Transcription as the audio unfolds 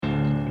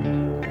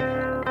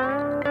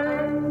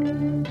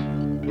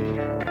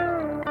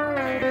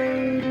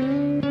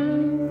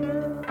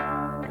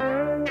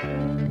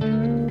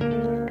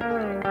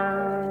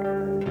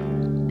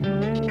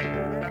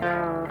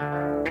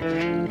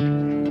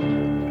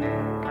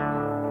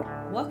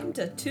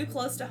to Too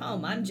Close to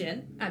Home. I'm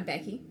Jen. I'm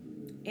Becky.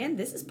 And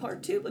this is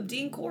part 2 of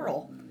Dean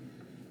Coral.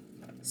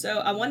 So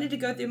I wanted to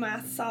go through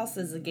my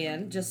sauces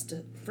again, just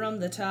from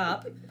the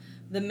top.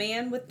 The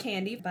Man with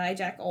Candy by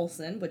Jack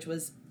Olson, which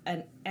was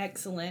an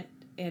excellent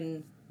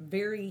and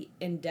very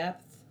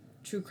in-depth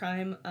true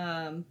crime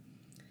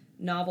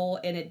novel,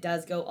 and it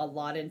does go a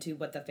lot into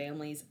what the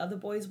families of the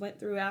boys went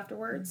through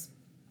afterwards.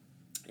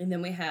 And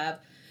then we have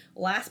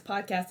Last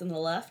Podcast on the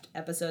Left,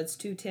 episodes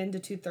 210 to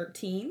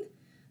 213,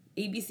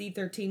 ABC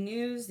 13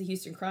 News, the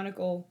Houston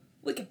Chronicle,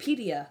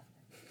 Wikipedia,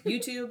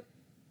 YouTube,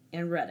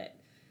 and Reddit.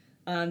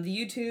 The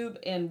YouTube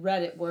and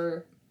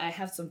Reddit I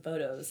have some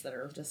photos that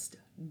are just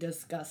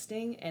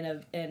disgusting, and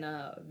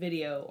a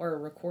video or a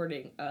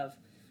recording of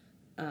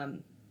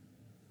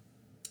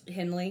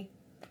Henley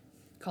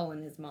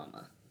calling his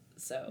mama.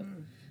 So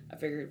I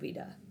figured we'd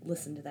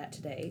listen to that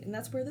today, and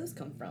that's where those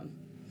come from.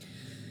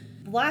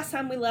 Last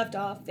time we left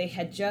off, they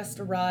had just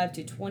arrived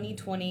to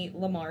 2020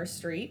 Lamar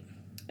Street,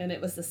 and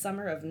it was the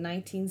summer of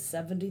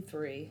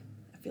 1973.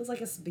 It feels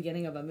like it's the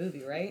beginning of a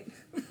movie, right?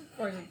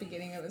 Or the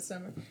beginning of a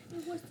summer.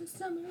 It was the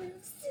summer of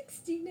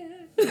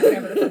 69.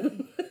 Whatever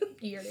the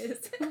year it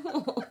is.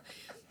 Oh,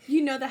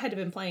 you know that had to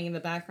have been playing in the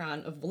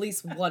background of at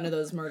least one of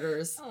those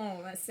murders. Oh,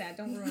 that's sad.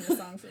 Don't ruin the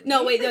song for me.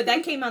 No, wait, no,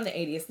 that came out in the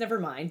 80s. Never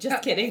mind.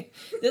 Just kidding.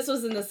 This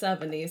was in the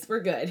 70s. We're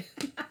good.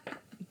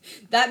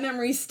 That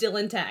memory's still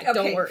intact. Okay,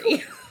 don't worry.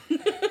 Cool.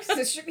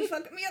 This should be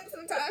fucking me up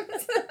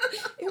sometimes.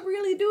 It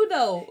really do,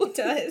 though. It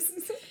does.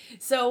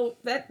 So,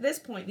 at this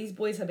point, these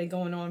boys have been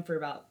going on for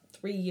about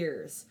 3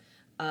 years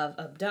of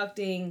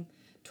abducting,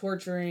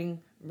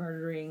 torturing,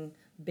 murdering,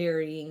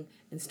 burying,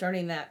 and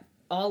starting that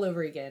all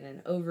over again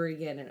and over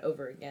again and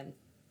over again.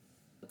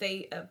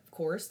 They, of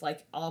course,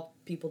 like all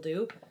people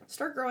do,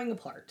 start growing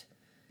apart.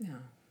 No.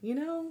 You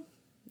know,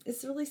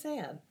 it's really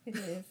sad. It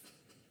is.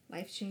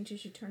 Life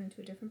changes, you turn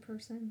into a different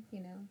person, you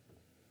know.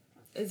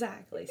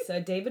 Exactly. So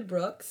David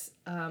Brooks,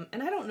 and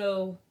I don't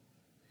know,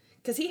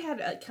 because he had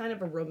a kind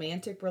of a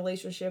romantic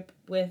relationship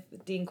with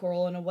Dean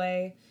Coral in a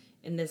way,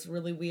 in this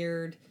really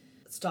weird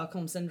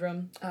Stockholm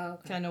Syndrome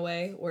kind of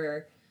way,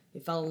 where he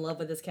fell in love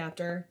with his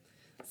captor.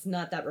 It's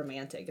not that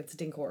romantic. It's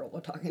Dean Coral we're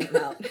talking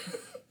about.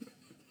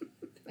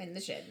 In the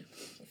shed.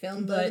 Fell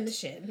in love in the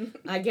shed.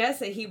 I guess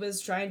that he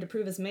was trying to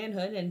prove his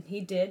manhood, and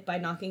he did by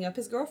knocking up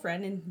his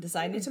girlfriend and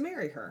deciding to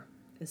marry her.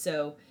 And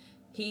so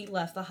he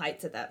left the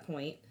Heights at that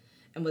point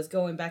and was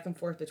going back and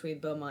forth between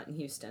Beaumont and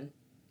Houston.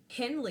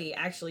 Henley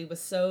actually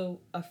was so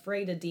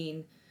afraid of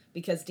Dean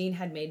because Dean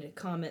had made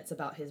comments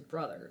about his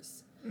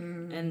brothers.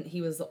 And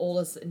he was the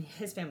oldest, and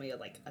his family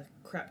had like a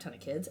crap ton of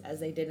kids, as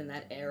they did in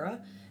that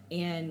era.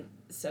 And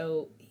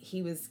so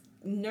he was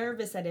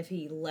nervous that if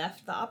he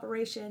left the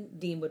operation,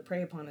 Dean would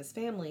prey upon his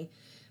family.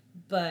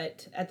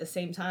 But at the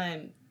same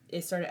time,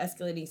 it started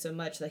escalating so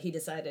much that he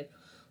decided,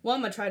 well,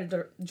 I'm going to try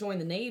to join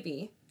the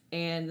Navy.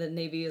 And the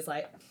Navy is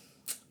like,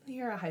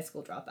 you're a high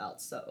school dropout,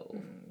 so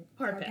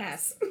hard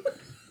pass.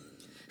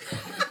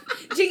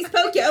 Jinx,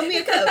 poke you, owe me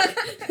a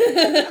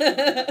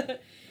Coke.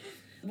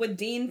 With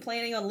Dean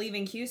planning on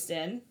leaving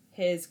Houston,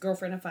 his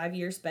girlfriend of 5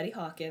 years, Betty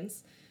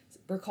Hawkins,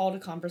 recalled a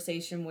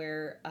conversation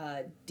where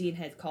Dean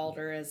had called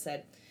her and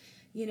said,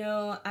 you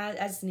know, I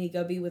just need to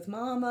go be with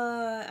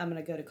Mama. I'm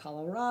going to go to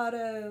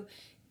Colorado.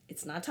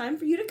 It's not time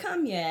for you to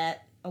come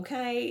yet,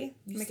 okay?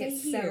 You Make stay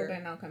it here. settled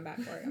and I'll come back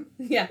for you.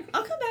 Yeah,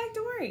 I'll come back,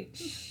 don't worry.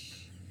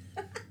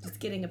 Just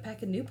getting a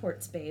pack of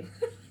Newports, babe.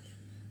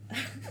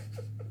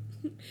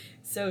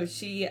 So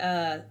she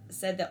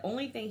said the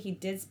only thing he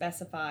did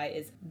specify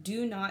is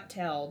do not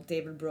tell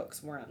David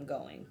Brooks where I'm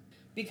going.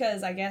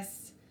 Because I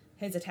guess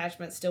his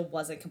attachment still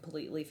wasn't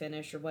completely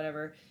finished or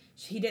whatever.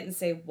 He didn't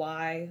say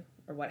why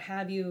or what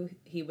have you.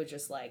 He was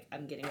just like,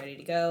 I'm getting ready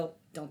to go.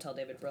 Don't tell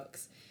David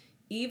Brooks.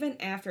 Even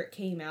after it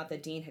came out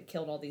that Dean had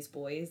killed all these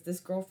boys, this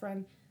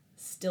girlfriend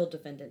still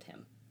defended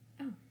him.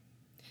 Oh.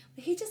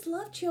 He just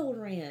loved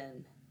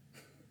children.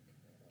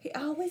 He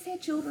always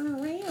had children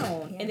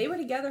around. Yeah. And they were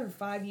together for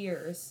 5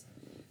 years.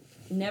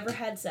 Never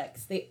had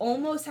sex. They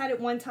almost had it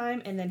one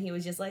time, and then he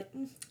was just like,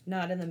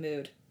 not in the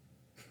mood.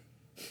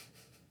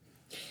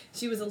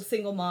 She was a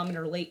single mom in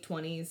her late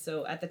 20s,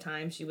 so at the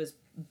time she was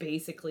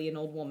basically an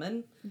old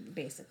woman.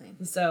 Basically.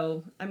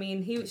 So, I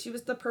mean, she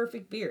was the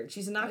perfect beard.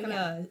 She's not going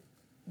to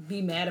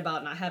be mad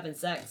about not having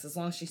sex as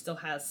long as she still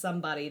has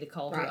somebody to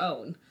call her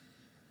own.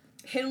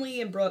 Henley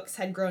and Brooks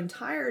had grown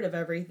tired of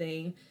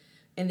everything,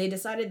 and they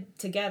decided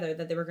together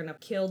that they were going to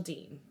kill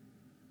Dean.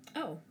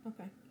 Oh,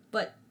 okay.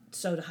 But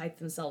so to hype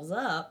themselves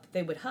up,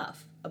 they would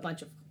huff a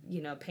bunch of,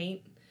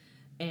 paint,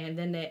 and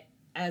then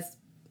as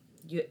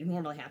it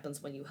normally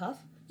happens when you huff,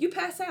 you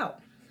pass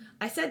out.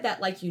 I said that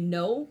like you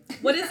know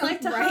what it's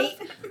like to right?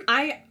 huff.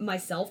 I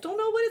myself don't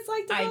know what it's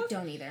like to huff. I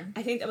don't either.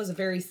 I think that was a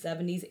very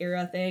 70s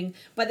era thing.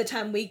 By the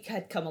time we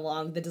had come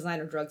along, the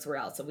designer drugs were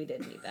out, so we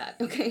didn't need that.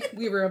 Okay?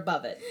 We were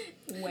above it.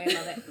 Way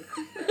above it.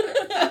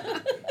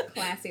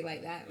 Classy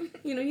like that.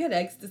 You had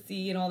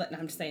ecstasy and all that. No,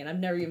 I'm just saying, I've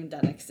never even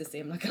done ecstasy.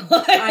 I'm not going to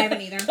lie. I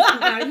haven't either. I'm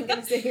not even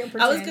going to sit here and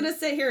pretend. I was going to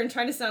sit here and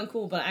try to sound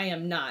cool, but I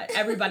am not.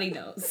 Everybody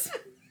knows.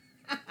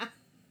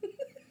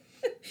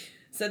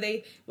 So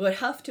they would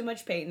huff too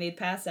much paint and they'd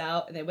pass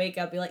out and they'd wake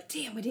up and be like,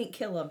 damn, we didn't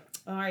kill him.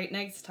 All right,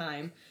 next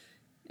time.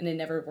 And it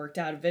never worked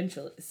out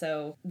eventually.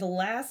 So the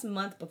last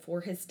month before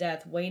his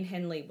death, Wayne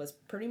Henley was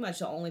pretty much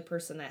the only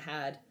person that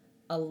had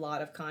a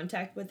lot of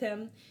contact with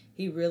him.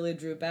 He really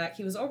drew back.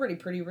 He was already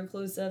pretty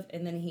reclusive,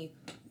 and then he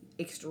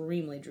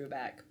extremely drew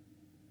back.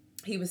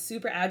 He was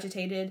super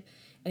agitated,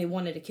 and he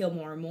wanted to kill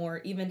more and more.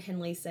 Even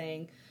Henley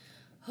saying,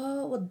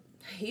 oh, well,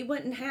 he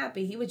wasn't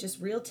happy. He was just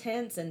real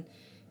tense, and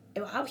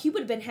he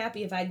would have been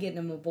happy if I'd given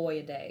him a boy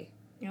a day.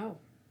 Oh.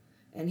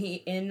 And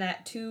in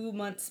that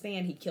 2-month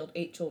span, he killed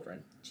 8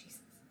 children. Jesus.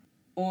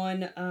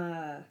 On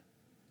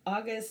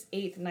August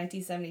 8th,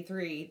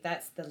 1973,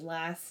 that's the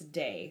last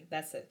day.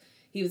 That's it.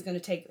 He was going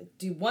to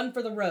do one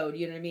for the road,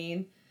 you know what I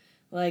mean?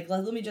 Like,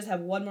 let me just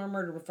have one more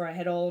murder before I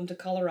head on to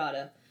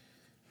Colorado.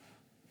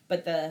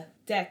 But the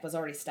deck was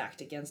already stacked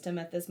against him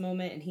at this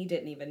moment, and he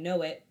didn't even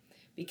know it,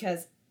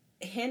 because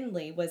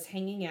Henley was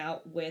hanging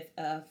out with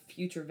a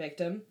future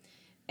victim,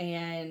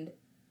 and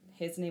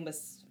his name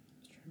was,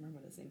 I'm trying to remember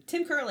what his name,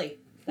 Tim Curley.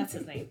 That's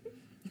his name.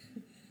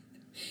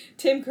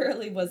 Tim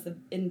Curley was the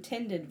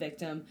intended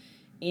victim,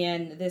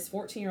 and this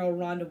 14-year-old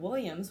Rhonda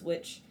Williams,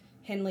 which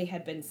Henley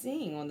had been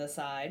seeing on the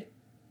side,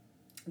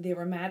 they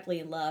were madly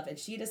in love, and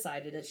she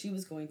decided that she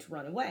was going to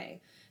run away.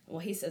 Well,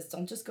 he says,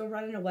 don't just go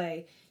running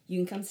away. You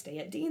can come stay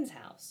at Dean's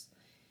house.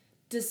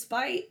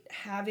 Despite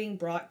having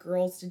brought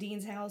girls to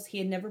Dean's house, he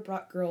had never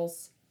brought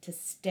girls to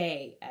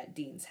stay at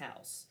Dean's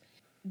house.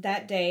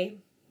 That day,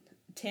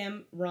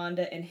 Tim,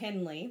 Rhonda, and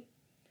Henley,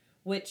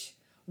 which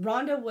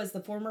Rhonda was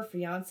the former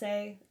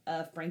fiance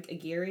of Frank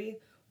Aguirre,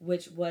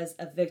 which was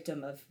a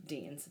victim of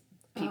Dean's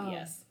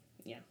PPS. Oh.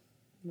 Yeah,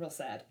 real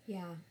sad.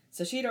 Yeah.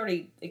 So she had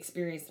already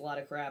experienced a lot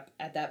of crap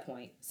at that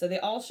point. So they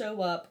all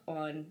show up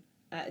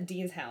at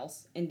Dean's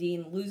house, and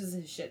Dean loses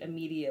his shit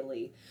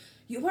immediately.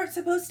 You weren't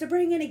supposed to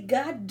bring any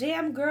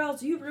goddamn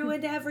girls. You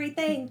ruined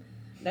everything.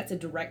 That's a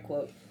direct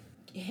quote.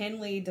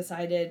 Henley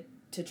decided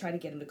to try to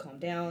get him to calm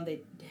down.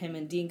 Him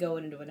and Dean go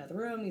into another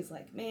room. He's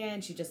like,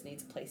 man, she just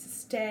needs a place to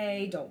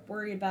stay. Don't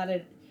worry about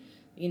it.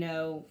 You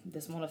know,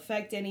 this won't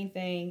affect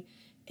anything.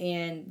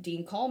 And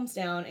Dean calms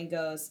down and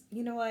goes,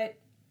 you know what?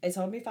 It's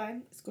all going to be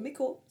fine. It's going to be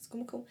cool. It's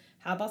going to be cool.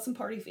 How about some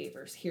party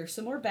favors? Here's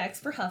some more bags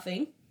for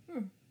huffing.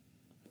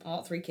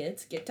 All 3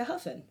 kids get to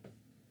huffing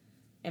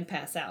and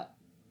pass out.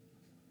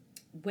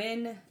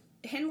 When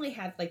Henley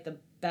had, like, the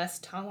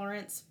best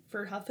tolerance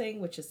for huffing,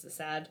 which is the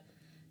sad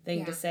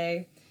thing to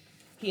say,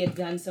 he had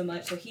done so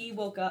much. So he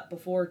woke up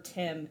before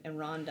Tim and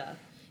Rhonda.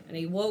 And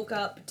he woke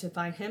up to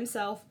find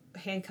himself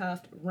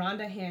handcuffed,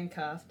 Rhonda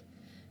handcuffed,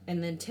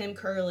 and then Tim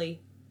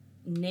Curley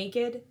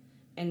naked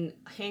and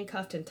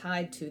handcuffed and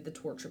tied to the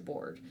torture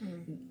board,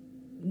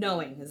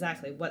 knowing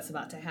exactly what's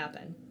about to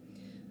happen.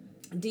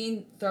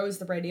 Dean throws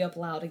the radio up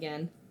loud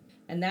again,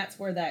 and that's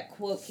where that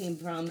quote came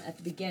from at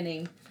the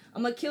beginning.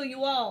 I'm going to kill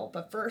you all,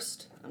 but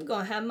first, I'm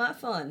going to have my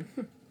fun.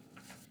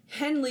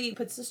 Henley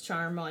puts his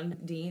charm on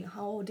Dean.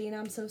 Oh, Dean,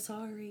 I'm so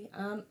sorry.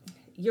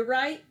 You're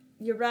right.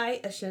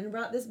 I shouldn't have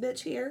brought this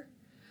bitch here.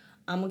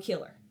 I'm going to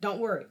kill her. Don't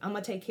worry. I'm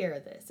going to take care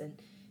of this. And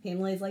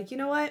Henley's like, you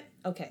know what?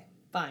 Okay,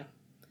 fine.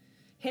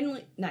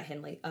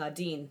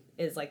 Dean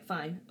is like,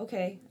 fine,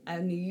 okay, I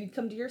knew you'd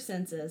come to your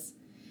senses.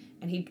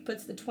 And he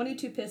puts the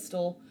 .22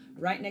 pistol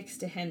right next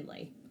to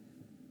Henley.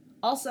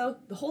 Also,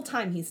 the whole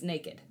time he's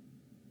naked.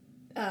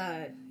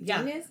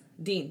 Dean is?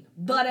 Dean.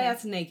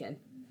 Butt-ass naked.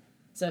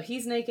 So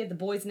he's naked, the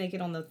boy's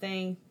naked on the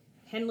thing.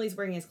 Henley's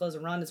wearing his clothes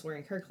and Rhonda's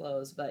wearing her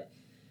clothes, but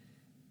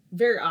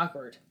very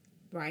awkward.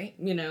 Right.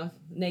 You know,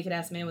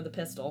 naked-ass man with a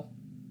pistol.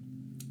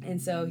 And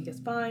so he goes,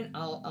 fine,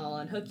 I'll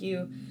unhook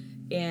you.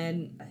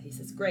 And he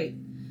says, great.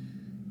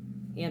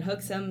 He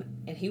unhooks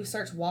him, and he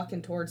starts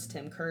walking towards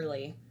Tim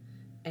Curley,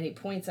 and he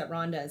points at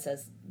Rhonda and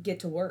says, get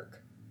to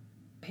work.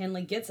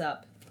 Henley gets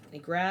up, and he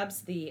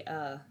grabs the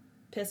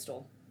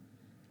pistol,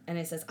 and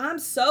he says, I'm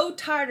so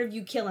tired of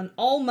you killing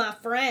all my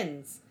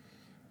friends.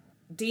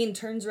 Dean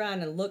turns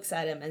around and looks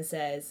at him and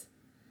says,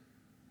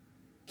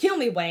 kill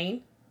me,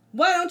 Wayne.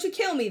 Why don't you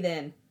kill me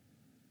then?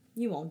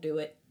 You won't do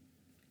it.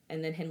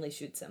 And then Henley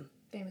shoots him.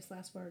 Famous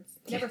last words.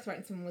 Never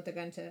threaten someone with a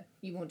gun to,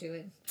 you won't do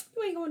it.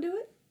 You ain't gonna do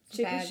it.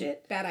 Chicken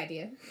shit. Bad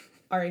idea.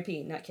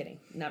 R.A.P. Not kidding.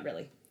 Not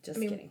really.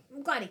 Just kidding.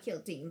 I'm glad he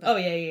killed Dean. But oh,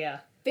 yeah.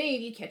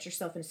 If you catch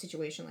yourself in a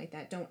situation like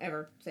that, don't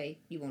ever say,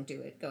 you won't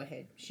do it. Go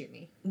ahead. Shoot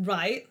me.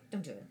 Right.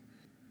 Don't do it.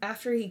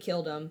 After he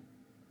killed him,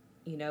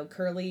 you know,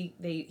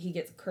 he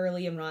gets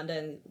Curly and Rhonda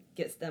and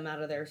gets them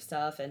out of their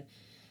stuff. And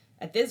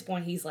at this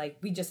point, he's like,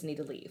 we just need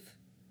to leave.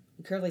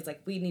 And Curly's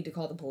like, we need to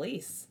call the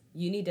police.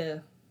 You need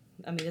to...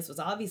 I mean, this was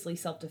obviously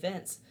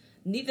self-defense.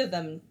 Neither of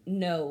them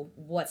know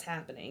what's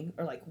happening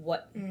or, like,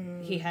 what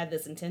he had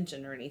this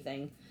intention or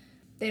anything.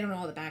 They don't know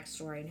all the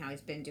backstory and how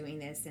he's been doing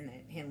this and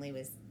that Henley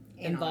was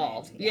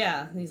involved.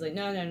 Yeah. And he's like,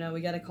 no,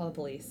 we got to call the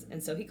police.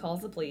 And so he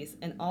calls the police,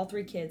 and all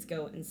 3 kids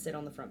go and sit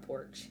on the front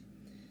porch.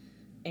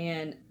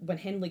 And when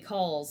Henley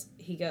calls,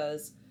 he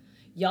goes,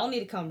 y'all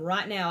need to come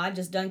right now. I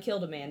just done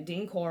killed a man.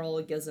 Dean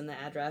Coral gives them the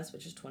address,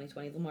 which is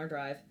 2020 Lamar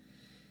Drive.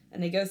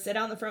 And they go sit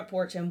on the front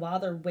porch, and while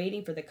they're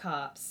waiting for the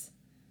cops,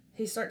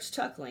 He starts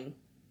chuckling,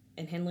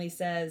 and Henley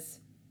says,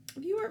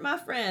 "If you weren't my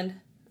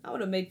friend, I would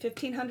have made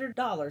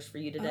 $1,500 for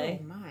you today."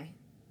 Oh, my.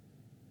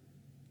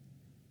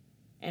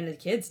 And the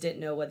kids didn't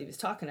know what he was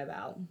talking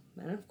about.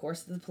 And of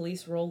course, the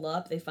police roll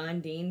up. They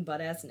find Dean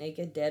butt-ass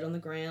naked, dead on the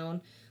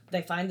ground.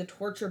 They find the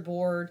torture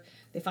board.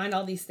 They find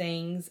all these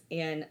things.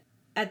 And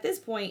at this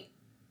point,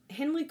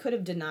 Henley could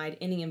have denied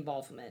any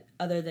involvement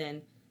other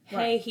than,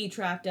 hey, he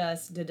trapped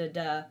us,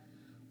 da-da-da.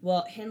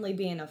 Well, Henley,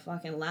 being a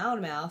fucking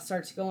loudmouth,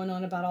 starts going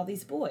on about all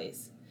these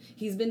boys.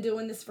 He's been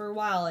doing this for a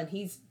while, and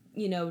he's,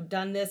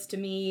 done this to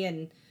me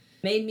and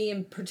made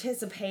me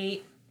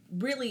participate.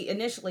 Really,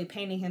 initially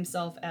painting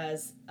himself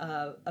as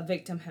a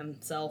victim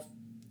himself,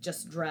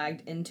 just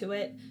dragged into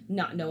it,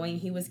 not knowing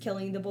he was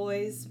killing the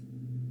boys,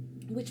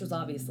 which was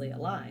obviously a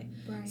lie.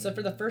 Right. So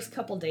for the first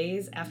couple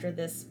days after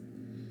this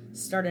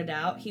started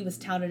out, he was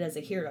touted as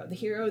a hero. The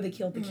hero that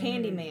killed the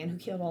Candyman who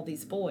killed all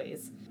these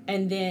boys.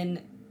 And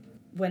then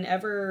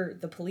whenever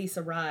the police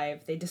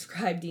arrived, they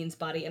described Dean's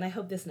body, and I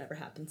hope this never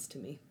happens to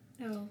me.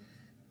 Oh.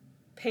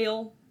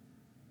 Pale,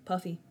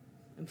 puffy,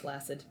 and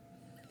flaccid.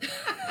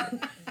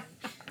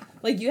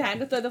 Like, you had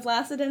to throw the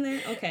flaccid in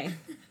there? Okay.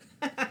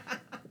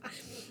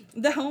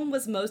 The home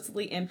was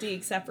mostly empty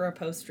except for a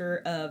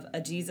poster of a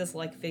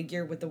Jesus-like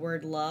figure with the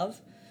word love.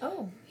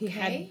 Oh, He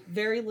had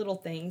very little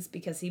things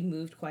because he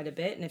moved quite a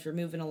bit, and if you're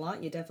moving a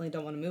lot, you definitely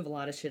don't want to move a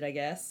lot of shit, I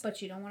guess.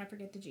 But you don't want to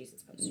forget the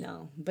Jesus poster.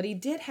 No. But he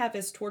did have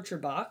his torture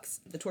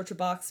box. The torture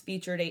box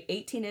featured a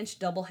 18-inch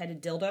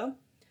double-headed dildo,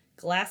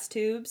 glass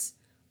tubes,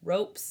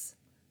 ropes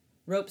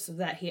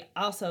that he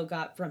also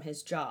got from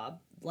his job,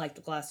 like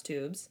the glass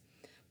tubes,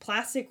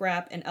 plastic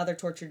wrap, and other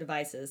torture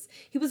devices.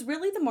 He was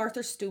really the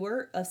Martha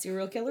Stewart of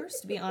serial killers,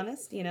 to be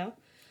honest,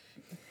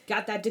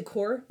 Got that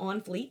decor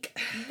on fleek.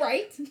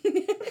 Right.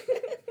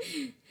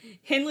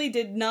 Henley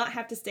did not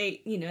have to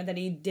state, that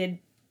he did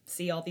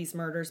see all these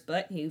murders,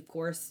 but he, of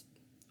course,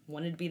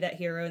 wanted to be that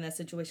hero in that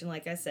situation,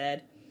 like I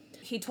said.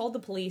 He told the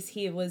police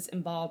he was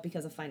involved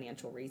because of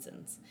financial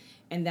reasons,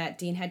 and that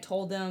Dean had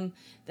told them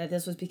that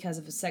this was because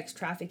of a sex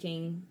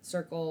trafficking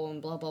circle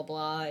and blah, blah,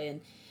 blah,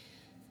 and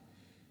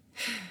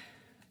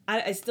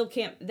I still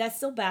can't, that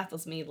still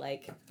baffles me,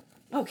 like,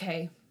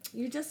 okay,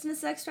 you're just in a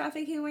sex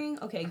trafficking ring?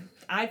 Okay,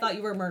 I thought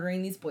you were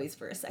murdering these boys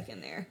for a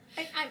second there.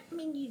 I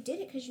mean, you did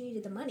it because you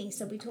needed the money,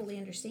 so we totally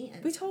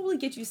understand. We totally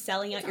get you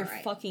selling out your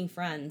right. fucking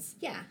friends.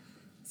 Yeah.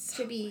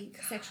 To be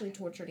sexually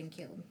tortured and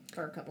killed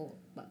for a couple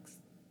bucks.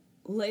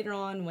 Later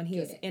on, when he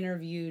was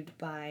interviewed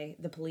by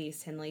the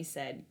police, Henley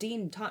said,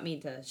 "Dean taught me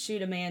to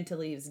shoot a man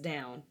till he was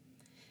down.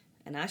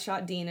 And I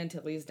shot Dean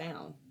until he was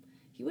down.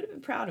 He would have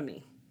been proud of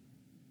me."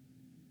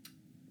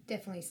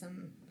 Definitely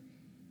some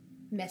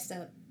messed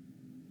up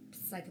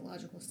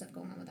psychological stuff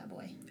going on with that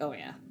boy. Oh,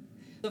 yeah.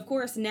 Of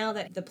course, now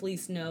that the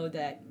police know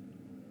that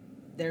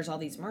there's all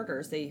these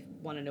murders, they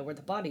want to know where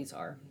the bodies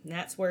are. And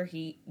that's where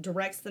he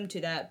directs them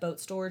to that boat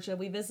storage that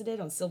we visited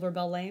on Silver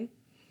Bell Lane.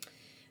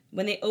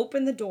 When they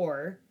opened the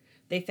door,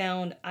 they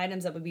found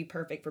items that would be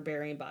perfect for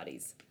burying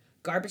bodies.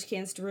 Garbage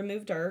cans to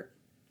remove dirt,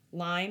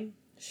 lime,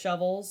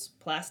 shovels,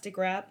 plastic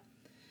wrap.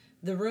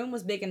 The room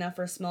was big enough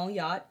for a small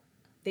yacht.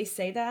 They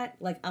say that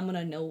like I'm going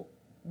to know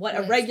what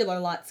a regular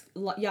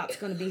yacht's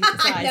going to be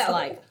sized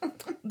like.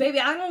 Baby,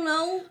 I don't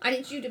know. I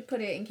need you to put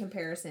it in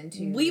comparison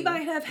to... We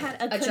might have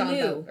had a canoe. John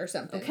boat or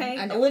something. Okay?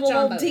 I know A little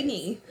old boat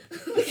dinghy.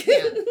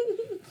 Yeah.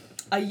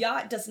 A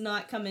yacht does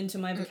not come into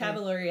my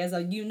vocabulary as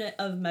a unit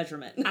of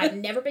measurement. I've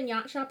never been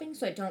yacht shopping,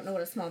 so I don't know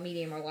what a small,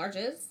 medium, or large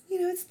is.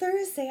 It's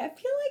Thursday. I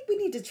feel like we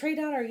need to trade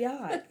out our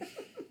yacht.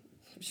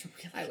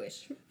 I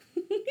wish.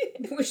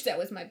 Wish that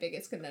was my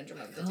biggest conundrum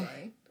of the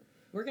day.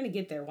 We're going to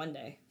get there one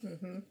day.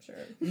 Mm-hmm, sure.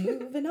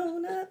 Moving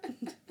on up.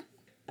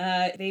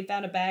 They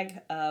found a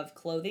bag of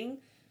clothing,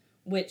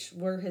 which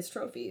were his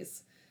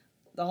trophies.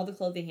 All the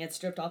clothing he had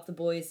stripped off the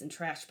boys in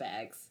trash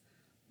bags,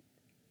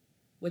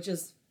 which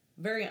is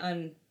very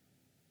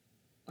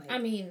I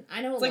mean,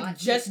 I know it's like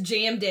just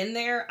jammed in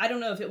there. I don't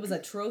know if it was a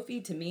trophy.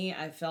 To me,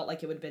 I felt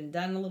like it would have been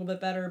done a little bit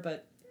better,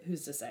 but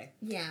who's to say?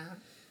 Yeah,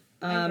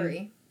 I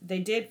agree. They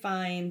did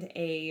find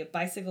a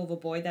bicycle of a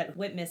boy that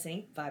went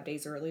missing 5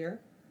 days earlier.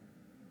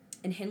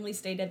 And Henley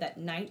stated that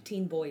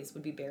 19 boys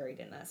would be buried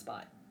in that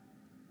spot.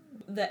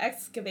 The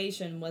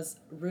excavation was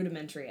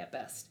rudimentary at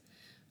best.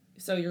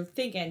 So you're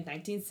thinking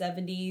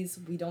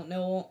 1970s, we don't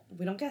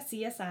got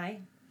CSI,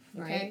 okay?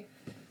 Right.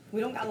 We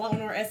don't got Law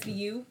and Order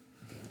SVU.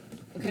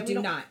 Okay, we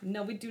do not.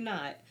 No, we do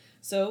not.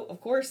 So,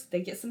 of course,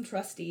 they get some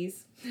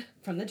trustees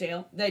from the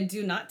jail. They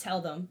do not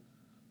tell them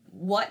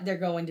what they're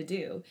going to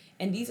do.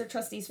 And these are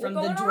trustees from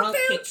the drunk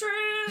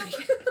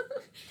tank.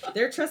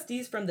 They're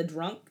trustees from the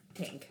drunk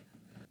tank.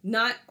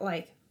 Not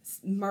like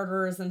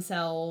murderers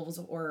themselves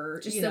or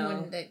just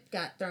someone that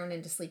got thrown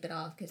in to sleep it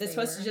off. They're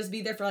supposed to just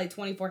be there for like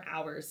 24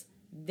 hours.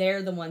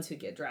 They're the ones who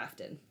get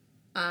drafted.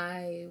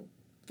 I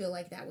feel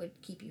like that would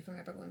keep you from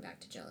ever going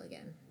back to jail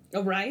again.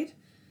 Oh, right?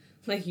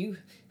 Like you,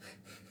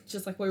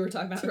 just like we were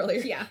talking about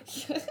earlier. Yeah.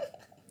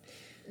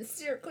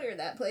 Steer clear of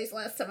that place.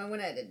 Last time I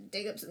went, I had to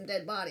dig up some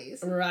dead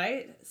bodies.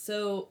 Right?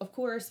 So, of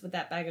course, with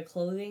that bag of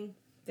clothing,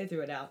 they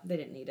threw it out. They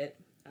didn't need it.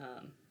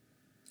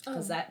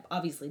 Because that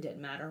obviously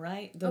didn't matter,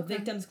 right? The Okay.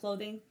 victims'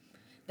 clothing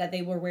that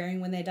they were wearing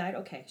when they died?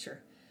 Okay,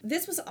 sure.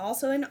 This was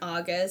also in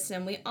August,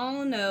 and we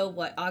all know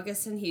what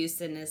August in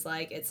Houston is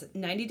like. It's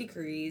 90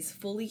 degrees,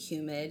 fully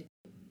humid.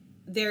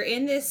 They're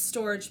in this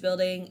storage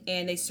building,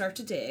 and they start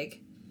to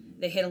dig.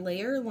 They hit a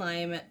layer of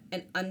lime,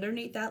 and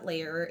underneath that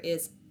layer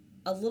is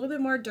a little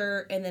bit more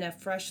dirt and then a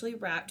freshly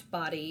wrapped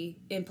body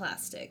in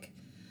plastic.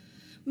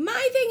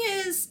 My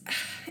thing is,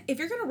 if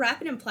you're going to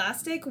wrap it in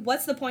plastic,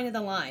 what's the point of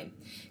the lime?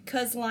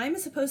 Because lime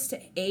is supposed to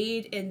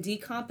aid in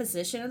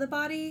decomposition of the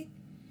body.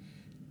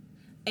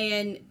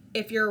 And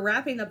if you're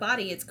wrapping the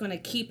body, it's going to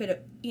keep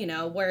it,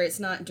 where it's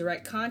not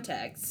direct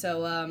contact.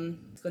 So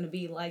it's going to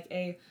be like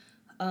a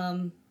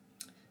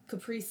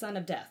Capri Sun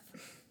of death.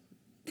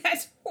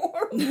 That's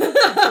horrible.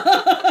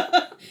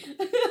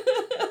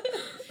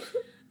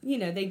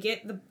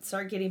 They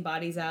start getting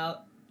bodies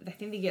out. I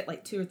think they get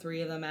like 2 or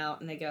 3 of them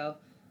out, and they go,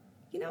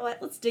 you know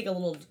what, let's dig a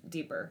little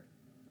deeper.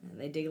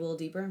 And they dig a little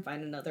deeper and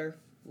find another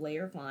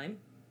layer of lime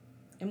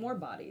and more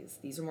bodies.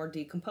 These are more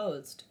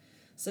decomposed.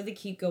 So they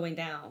keep going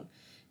down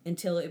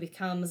until it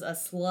becomes a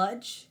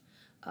sludge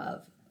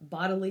of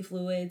bodily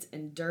fluids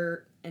and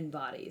dirt and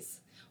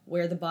bodies,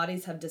 where the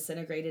bodies have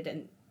disintegrated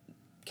and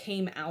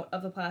came out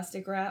of the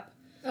plastic wrap.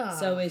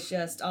 So it's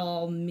just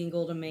all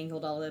mingled and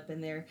mangled all up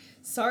in there.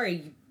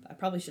 Sorry, I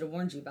probably should have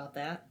warned you about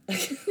that.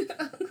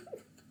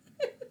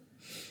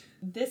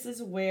 This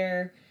is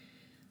where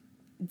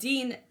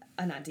Henley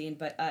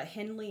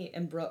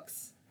and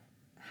Brooks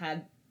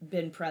had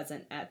been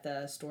present at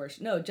the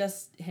storage. No,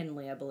 just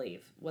Henley, I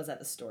believe, was at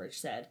the storage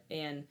shed.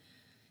 And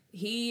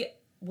he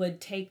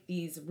would take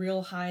these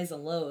real highs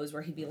and lows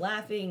where he'd be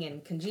laughing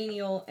and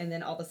congenial and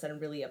then all of a sudden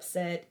really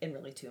upset and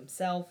really to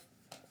himself.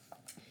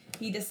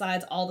 He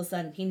decides all of a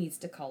sudden he needs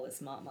to call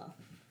his mama.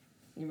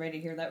 You ready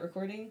to hear that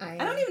recording? I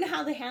don't even know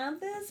how they have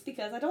this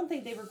because I don't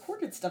think they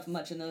recorded stuff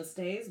much in those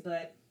days,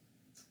 but...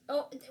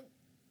 Oh,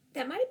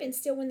 that might have been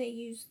still when they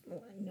used...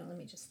 Well, no, let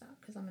me just stop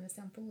because I'm going to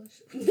sound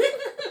foolish.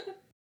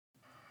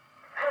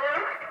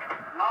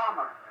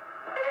 Mama.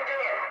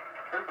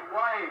 It's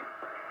Wayne.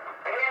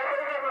 Yes,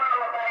 this is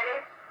Mama, baby.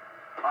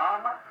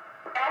 Mama?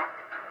 Yes?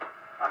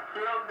 I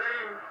killed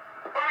Dean.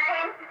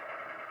 Wayne?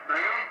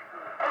 Ma'am?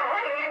 Oh,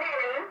 what are you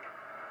doing?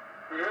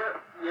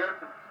 Yes.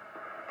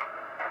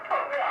 Oh,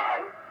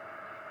 God.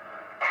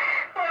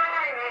 Where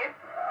are you?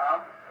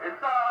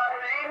 It's all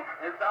right.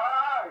 It's all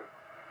right.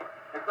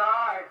 It's all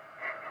right.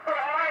 Where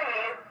are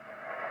you?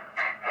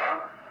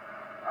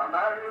 I'm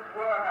out of this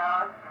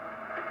warehouse.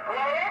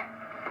 Where?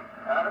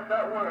 Out of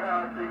that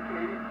warehouse, see,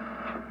 Katie.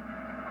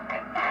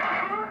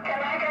 Can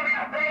I come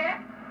out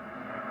there?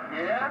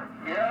 Yes.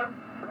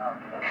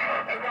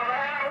 Is the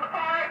warehouse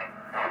park?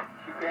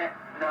 You can't.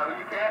 No,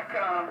 you can't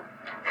come.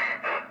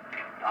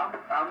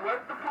 I'm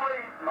with the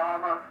police,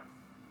 Mama.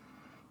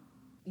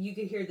 You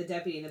could hear the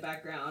deputy in the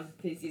background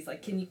because he's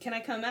like, can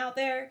I come out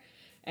there?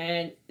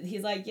 And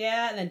he's like,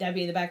 yeah. And then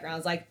deputy in the background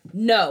is like,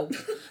 no.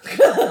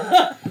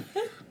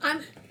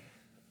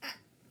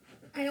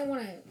 I don't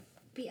want to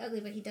be ugly,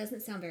 but he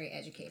doesn't sound very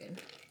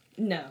educated.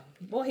 No.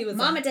 Well, he was...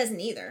 Mama doesn't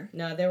either.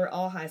 No, they were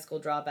all high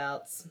school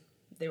dropouts.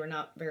 They were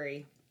not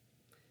very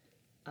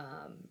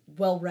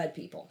well-read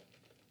people.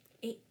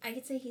 I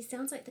could say he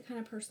sounds like the kind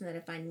of person that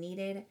if I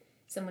needed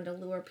someone to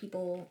lure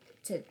people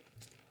to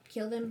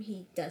kill them,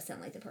 he does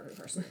sound like the perfect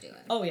person to do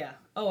it. Oh, yeah.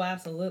 Oh,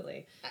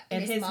 absolutely.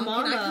 And his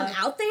mom, can I come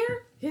out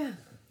there? Yeah.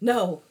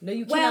 No,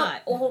 you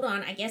cannot. Well, hold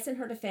on. I guess in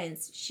her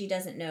defense, she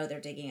doesn't know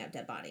they're digging up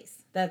dead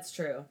bodies. That's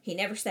true. He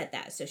never said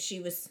that, so she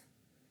was...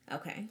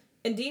 Okay.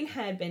 And Dean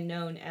had been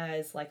known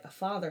as, like, a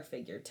father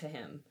figure to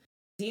him.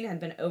 Dean had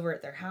been over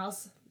at their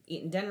house,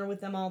 eating dinner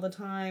with them all the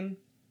time.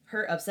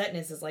 Her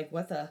upsetness is like,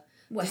 what happened?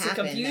 A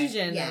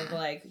confusion of,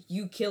 like,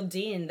 you killed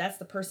Dean. That's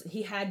the person...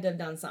 He had to have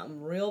done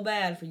something real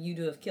bad for you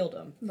to have killed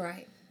him.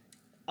 Right.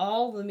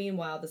 All the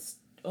meanwhile, the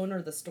owner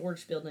of the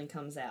storage building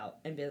comes out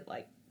and be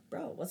like,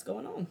 bro, what's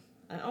going on?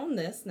 I own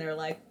this. And they're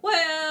like,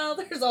 well,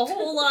 there's a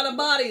whole lot of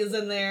bodies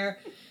in there.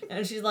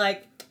 And she's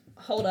like,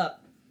 hold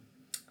up,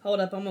 I'm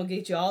going to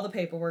get you all the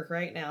paperwork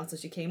right now. So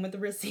she came with the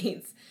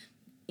receipts.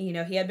 He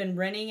had been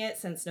renting it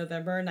since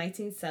November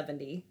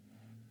 1970.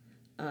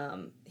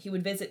 He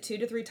would visit 2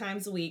 to 3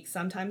 times a week,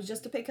 sometimes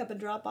just to pick up and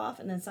drop off.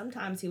 And then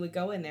sometimes he would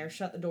go in there,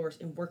 shut the doors,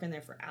 and work in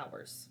there for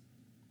hours.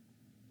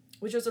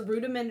 Which was a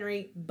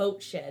rudimentary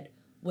boat shed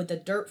with a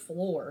dirt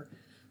floor.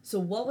 So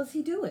what was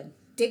he doing?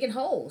 Digging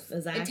holes.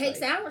 Exactly. It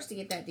takes hours to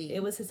get that deep.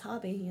 It was his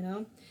hobby,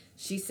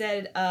 She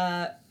said,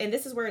 and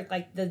this is where,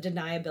 like, the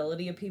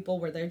deniability of people,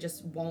 where they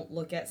just won't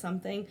look at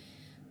something.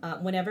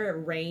 Whenever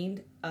it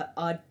rained,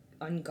 an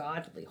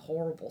ungodly,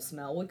 horrible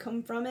smell would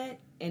come from it,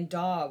 and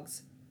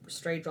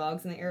stray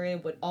dogs in the area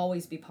would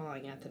always be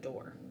pawing at the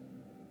door.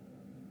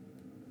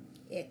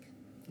 Ick.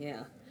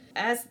 Yeah.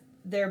 As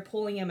they're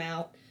pulling him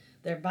out,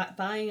 they're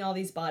finding all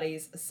these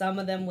bodies, some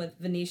of them with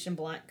Venetian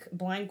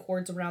blind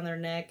cords around their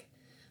neck.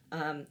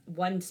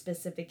 One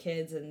specific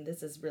kid's, and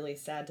this is really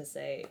sad to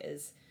say,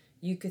 is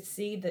you could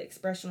see the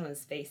expression on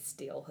his face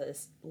still.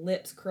 His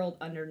lips curled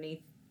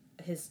underneath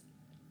his,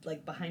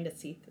 like, behind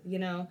his teeth,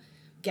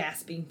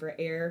 gasping for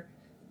air.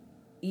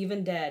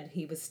 Even dead,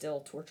 he was still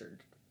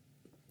tortured.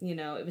 You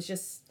know, it was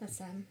just... That's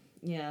sad.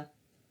 Yeah.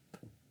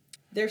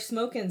 They're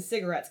smoking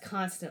cigarettes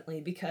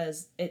constantly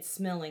because it's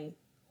smelling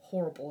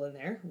horrible in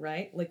there,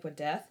 right? Liquid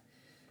death.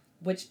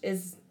 Which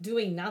is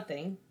doing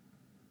nothing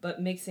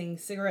but mixing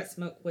cigarette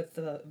smoke with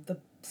the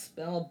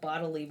smell of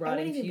bodily rotting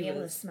I wouldn't even be able to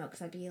fluids. smoke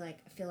because I'd be like,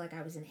 I feel like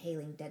I was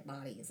inhaling dead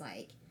bodies.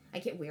 Like, I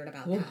get weird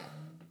about Oof. that.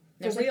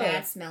 There's a real.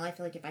 bad smell. I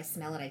feel like if I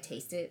smell it, I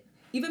taste it.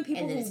 Even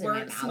people And then who it's in my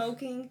weren't mouth.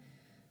 smoking...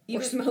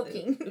 Or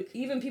smoking.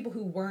 Even people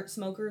who weren't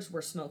smokers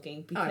were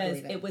smoking because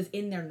believe it. it was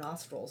in their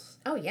nostrils.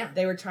 Oh, yeah.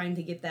 They were trying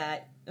to get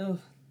that... Ugh.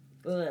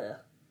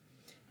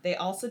 They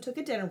also took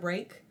a dinner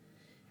break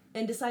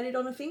and decided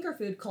on a finger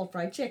food called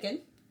fried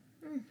chicken.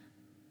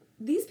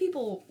 These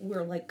people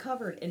were, like,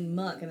 covered in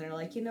muck, and they're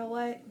like, you know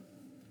what?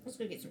 Let's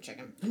go get some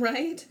chicken.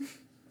 Right?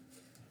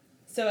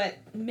 So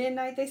at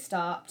midnight they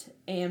stopped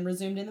and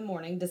resumed in the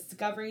morning,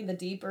 discovering the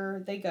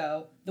deeper they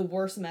go, the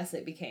worse mess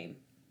it became.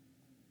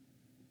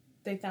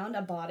 They found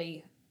a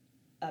body,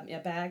 a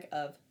bag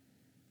of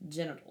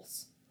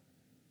genitals.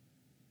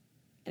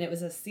 And it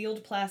was a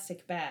sealed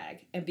plastic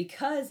bag. And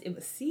because it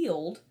was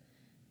sealed,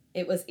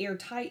 it was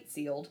airtight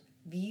sealed,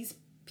 these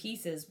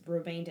pieces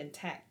remained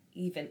intact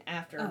even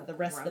after the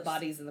rest of the gross.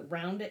 bodies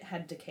around it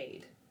had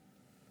decayed.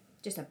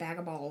 Just a bag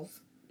of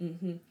balls.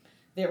 Mm-hmm.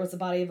 There was the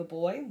body of a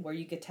boy where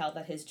you could tell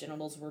that his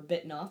genitals were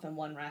bitten off and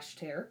one rash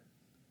tear.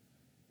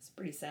 It's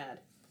pretty sad.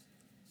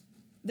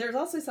 There's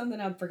also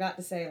something I forgot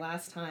to say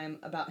last time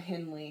about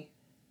Henley,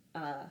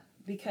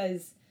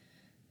 because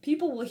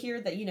people will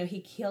hear that, you know, he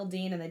killed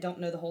Dean and they don't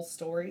know the whole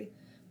story,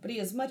 but he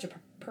is much a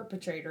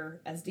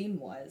perpetrator as Dean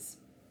was.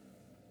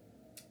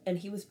 And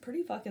he was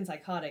pretty fucking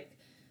psychotic.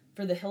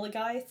 For the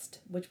Hilligeist,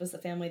 which was the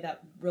family, that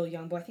real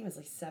young boy, I think it was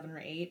like 7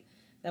 or 8,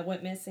 that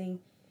went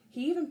missing,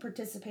 he even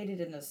participated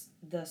in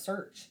the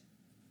search.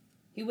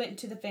 He went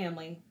to the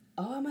family.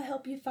 Oh, I'm going to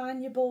help you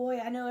find your boy.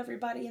 I know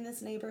everybody in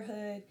this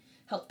neighborhood.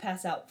 Helped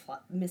pass out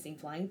missing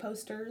flying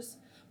posters.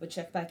 Would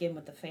check back in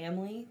with the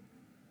family.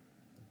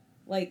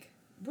 Like,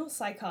 real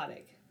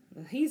psychotic.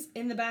 He's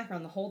in the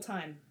background the whole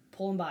time,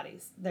 pulling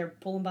bodies. They're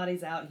pulling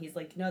bodies out, and he's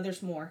like, no,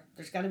 there's more.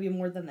 There's got to be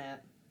more than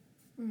that.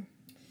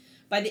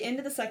 By the end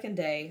of the second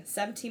day,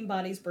 17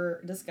 bodies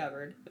were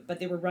discovered, but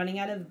they were running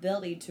out of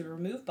ability to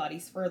remove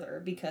bodies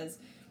further because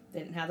they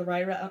didn't have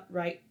the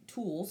right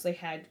tools. They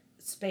had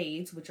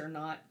spades, which are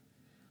not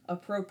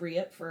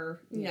appropriate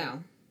for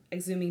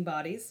exhuming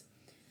bodies.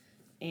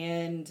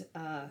 And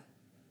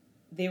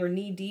they were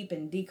knee-deep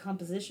in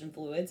decomposition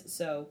fluids,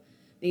 so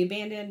they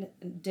abandoned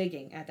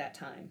digging at that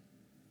time,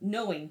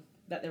 knowing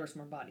that there was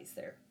more bodies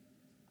there.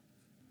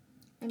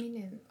 I mean,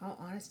 in all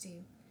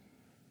honesty,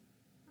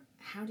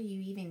 how do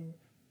you even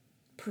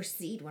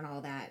proceed when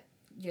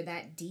you're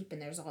that deep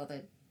and there's all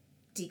the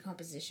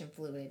decomposition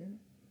fluid?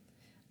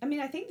 I mean,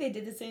 I think they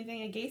did the same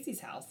thing at Gacy's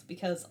house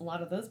because a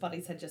lot of those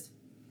bodies had just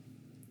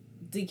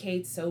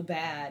decayed so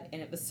bad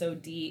and it was so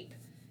deep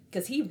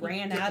because he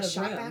ran out of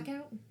room. Shot back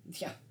out?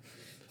 Yeah.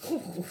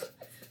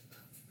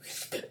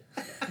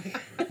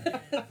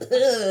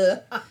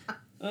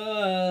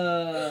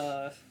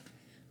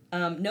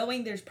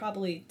 Knowing there's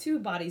probably 2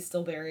 bodies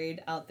still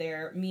buried out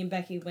there, me and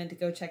Becky went to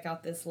go check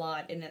out this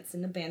lot, and it's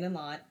an abandoned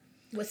lot.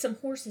 With some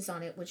horses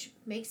on it, which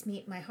makes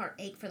my heart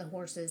ache for the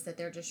horses, that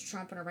they're just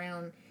tromping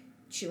around,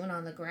 chewing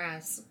on the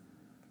grass,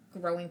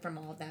 growing from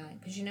all that.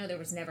 Because you know there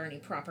was never any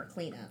proper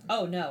cleanup.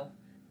 Oh, no.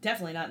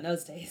 Definitely not in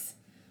those days.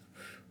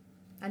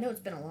 I know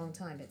it's been a long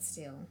time, but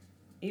still.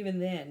 Even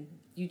then,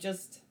 you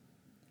just...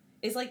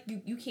 It's like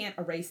you can't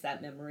erase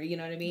that memory, you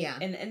know what I mean? Yeah.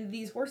 And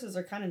these horses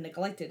are kind of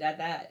neglected at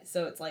that,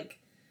 so it's like...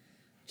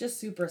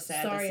 Just super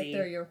sad Sorry to see. if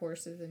they're your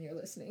horses and you're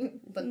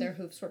listening, but their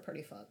hoofs were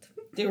pretty fucked.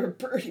 They were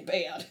pretty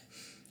bad.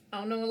 I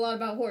don't know a lot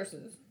about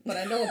horses, but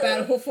I know a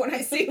bad hoof when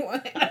I see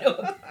one. I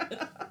know.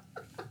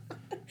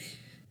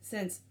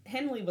 Since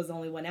Henley was the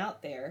only one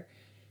out there,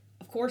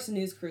 of course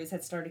news crews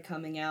had started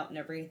coming out and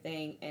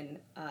everything, and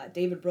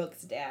David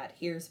Brooks' dad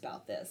hears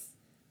about this,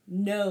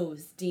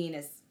 knows Dean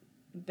has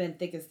been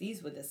thick as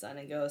thieves with his son,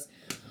 and goes,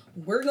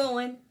 we're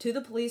going to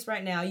the police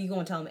right now. You're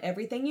going to tell them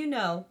everything you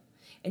know,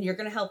 and you're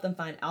going to help them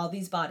find all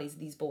these bodies of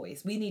these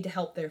boys. We need to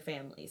help their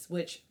families,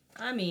 which,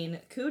 I mean,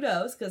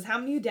 kudos, because how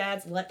many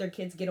dads let their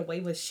kids get away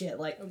with shit?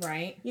 Like,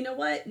 right. You know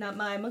what? Not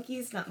my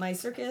monkeys, not my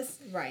circus.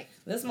 Right.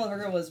 This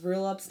motherfucker was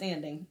real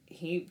upstanding.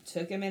 He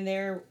took him in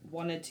there,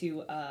 wanted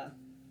to,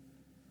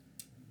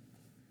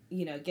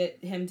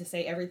 get him to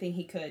say everything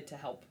he could to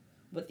help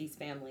with these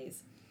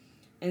families.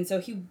 And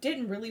so he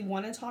didn't really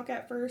want to talk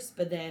at first,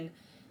 but then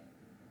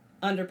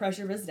under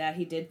pressure of his dad,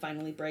 he did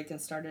finally break and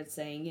started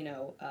saying,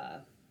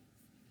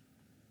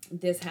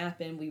 this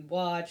happened, we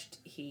watched,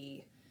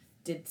 he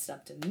did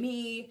stuff to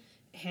me.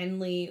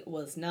 Henley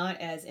was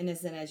not as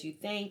innocent as you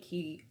think.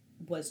 He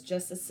was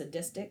just as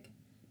sadistic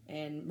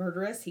and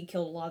murderous. He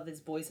killed a lot of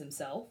his boys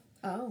himself.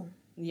 Oh.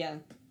 Yeah.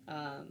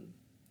 And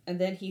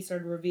then he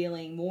started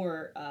revealing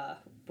more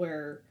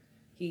where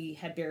he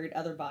had buried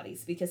other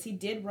bodies, because he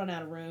did run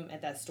out of room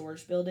at that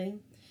storage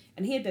building,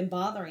 and he had been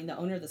bothering the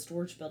owner of the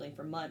storage building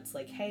for months,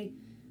 like, hey,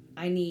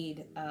 I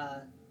need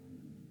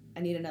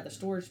another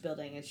storage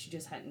building, and she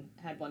just hadn't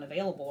had one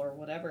available or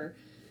whatever.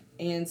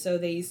 And so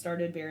they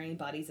started burying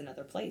bodies in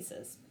other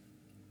places.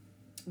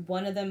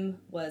 One of them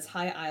was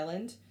High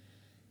Island,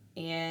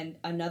 and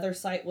another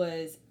site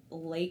was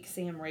Lake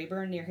Sam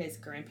Rayburn near his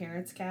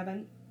grandparents'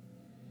 cabin.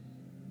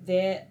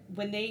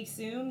 When they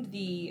exhumed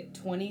the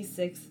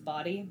 26th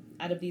body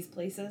out of these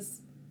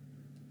places,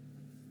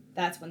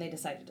 that's when they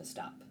decided to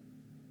stop.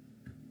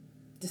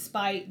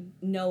 Despite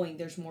knowing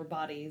there's more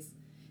bodies,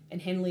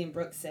 and Henley and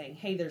Brooks saying,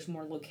 hey, there's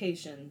more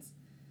locations,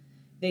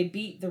 they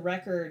beat the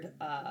record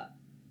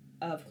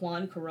of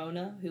Juan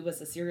Corona, who was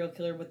a serial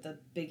killer with the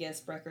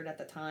biggest record at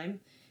the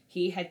time.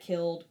 He had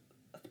killed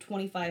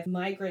 25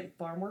 migrant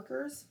farm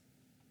workers.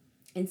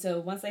 And so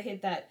once they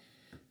hit that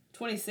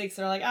 26,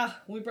 they're like,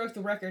 we broke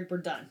the record, we're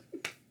done.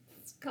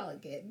 Let's call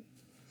it good.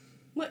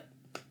 What?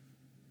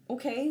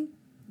 Okay,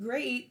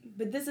 great,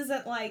 but this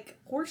isn't like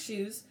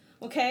horseshoes,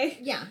 okay?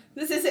 Yeah.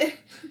 This isn't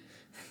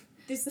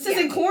Yeah.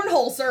 isn't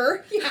cornhole,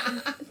 sir. Yeah,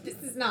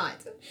 this is not.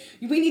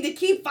 We need to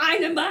keep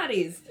finding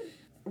bodies.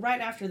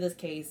 Right after this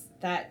case,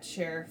 that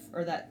sheriff,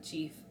 or that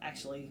chief,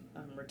 actually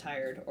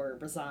retired or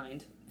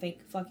resigned.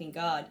 Thank fucking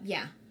God.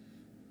 Yeah.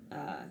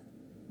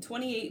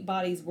 28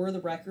 bodies were the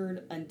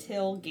record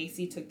until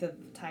Gacy took the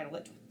title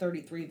at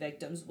 33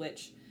 victims,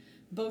 which,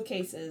 both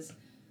cases,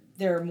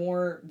 there are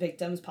more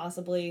victims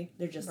possibly.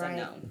 They're just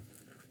unknown.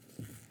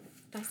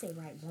 If I say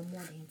right one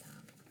more damn time.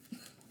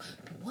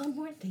 One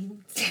more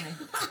damn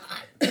time.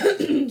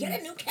 Get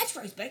a new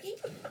catchphrase, Becky.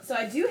 So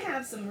I do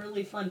have some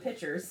really fun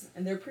pictures,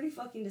 and they're pretty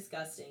fucking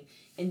disgusting.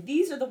 And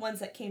these are the ones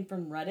that came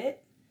from Reddit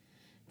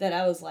that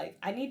I was like,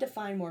 I need to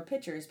find more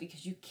pictures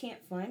because you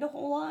can't find a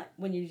whole lot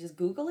when you just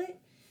Google it.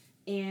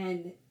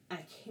 And I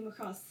came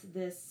across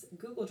this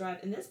Google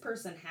Drive, and this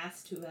person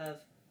has to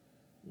have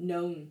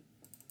known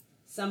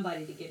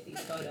somebody to get these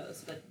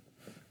photos. But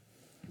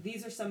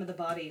these are some of the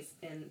bodies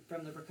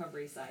from the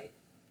recovery site.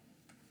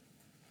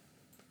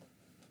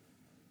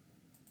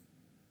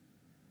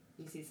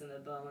 You see some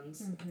of the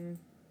bones. Mm-hmm.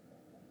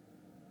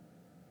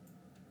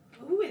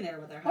 Who in there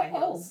with their high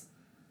heels?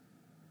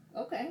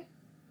 Okay.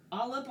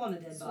 All up on a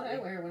dead That's body. what I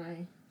wear when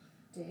I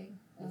dig.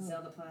 And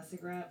sell the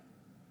plastic wrap.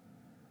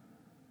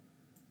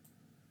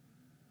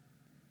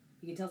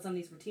 You can tell some of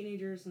these were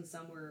teenagers and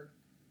some were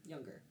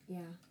younger. Yeah.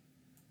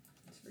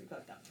 It's pretty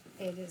fucked up.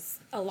 It is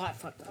a lot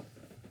fucked up.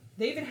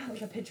 They even had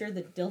like a picture of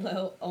the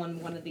dildo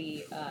on one of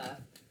the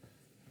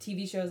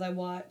TV shows I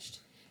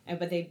watched,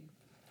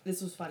 this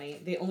was funny.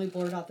 They only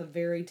blurred out the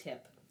very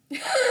tip.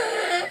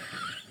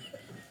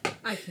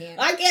 I can't.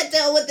 I can't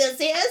tell what this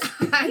is.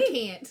 I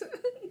can't.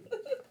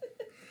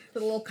 The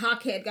little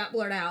cockhead got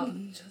blurred out.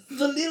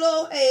 The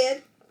little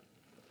head.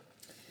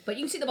 But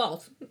you can see the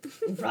balls.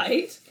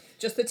 Right?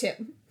 Just the tip.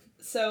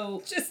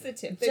 So Just the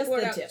tip. They Just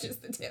blurred the out tip.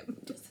 just the tip.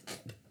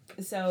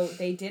 So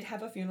they did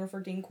have a funeral for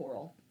Dean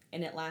Coral,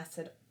 and it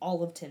lasted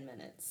all of 10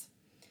 minutes.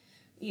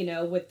 You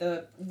know, with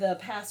the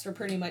pastor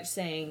pretty much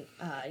saying,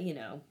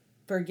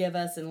 forgive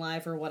us in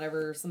life or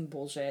whatever, some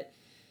bullshit.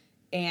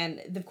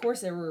 And, of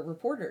course, there were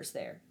reporters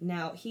there.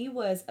 Now, he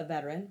was a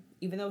veteran,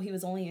 even though he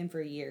was only in for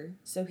a year.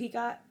 So he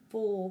got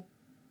full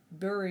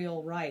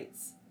burial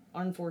rights,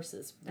 Armed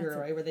Forces Bureau,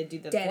 right, where they do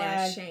the Dead flag.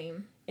 ass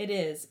shame. It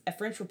is. A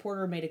French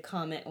reporter made a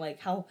comment, like,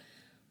 how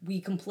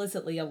we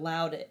complicitly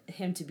allowed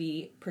him to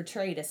be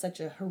portrayed as such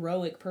a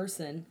heroic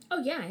person.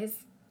 Oh, yeah.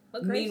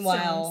 What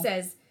Meanwhile,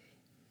 says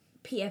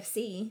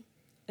PFC.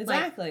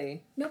 Exactly.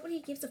 Like, nobody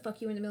gives a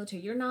fuck you in the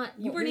military. You're not.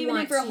 You weren't even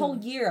in for a whole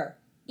year.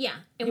 Yeah.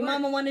 And Your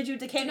mama wanted you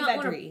to do candy not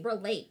factory. want to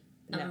relate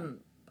No.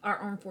 our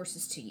armed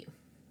forces to you.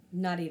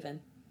 Not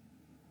even.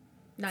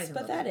 Not It's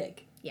even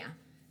pathetic. Yeah.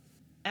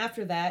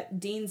 After that,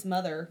 Dean's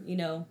mother,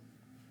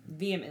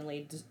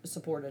 vehemently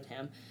supported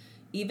him,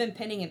 even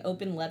penning an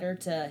open letter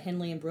to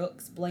Henley and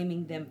Brooks,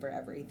 blaming them for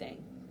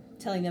everything,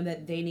 telling them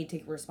that they need to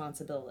take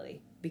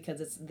responsibility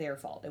because it's their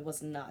fault. It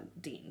was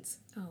not Dean's.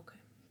 Oh, okay.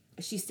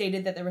 She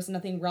stated that there was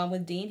nothing wrong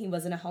with Dean. He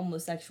wasn't a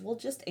homosexual,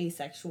 just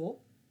asexual.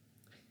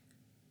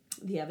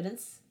 The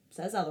evidence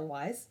says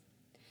otherwise.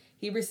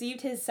 He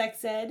received his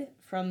sex ed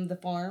from the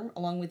farm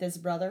along with his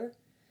brother,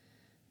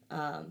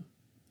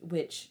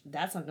 which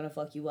that's not going to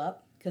fuck you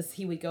up because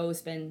he would go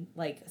spend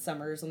like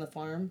summers on the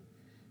farm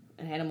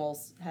and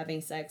animals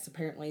having sex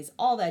apparently is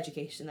all the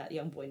education that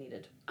young boy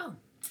needed. Oh.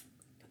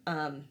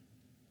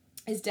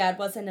 His dad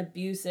wasn't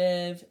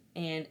abusive,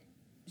 and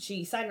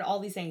she cited all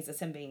these things as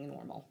him being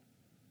normal.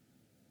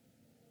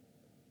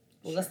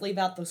 Well, let's leave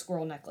out the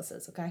squirrel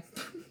necklaces, okay?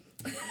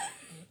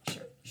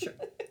 Sure.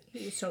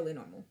 He was totally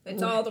normal.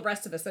 It's all the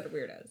rest of us that are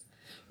weirdos.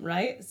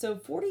 Right? So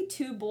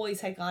 42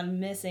 boys had gone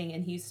missing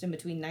in Houston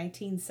between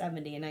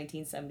 1970 and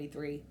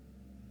 1973.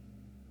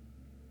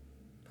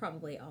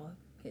 Probably all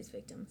his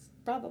victims.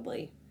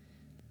 Probably.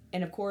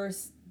 And of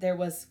course, there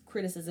was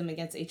criticism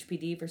against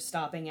HPD for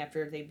stopping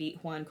after they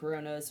beat Juan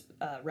Corona's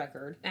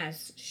record.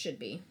 As should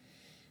be.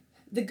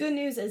 The good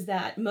news is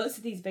that most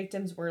of these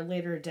victims were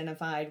later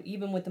identified,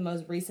 even with the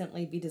most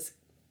recently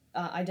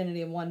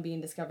identity of one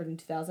being discovered in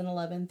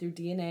 2011 through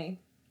DNA.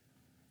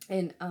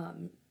 And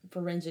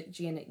forensic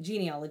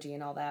genealogy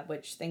and all that,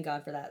 which thank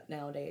God for that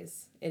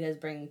nowadays. It is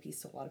bringing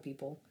peace to a lot of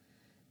people.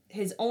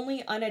 His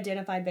only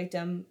unidentified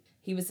victim,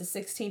 he was the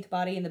 16th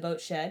body in the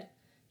boat shed.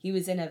 He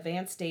was in an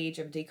advanced stage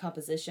of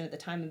decomposition at the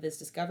time of his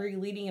discovery,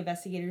 leading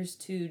investigators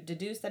to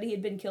deduce that he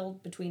had been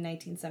killed between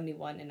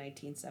 1971 and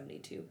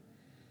 1972.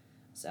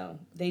 So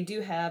they do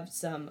have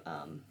some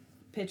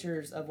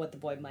pictures of what the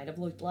boy might have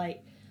looked like.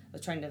 I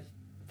was trying to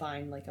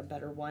find like a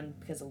better one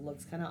because it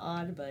looks kind of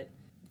odd, but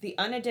the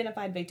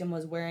unidentified victim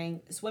was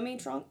wearing swimming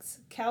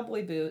trunks,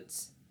 cowboy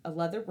boots, a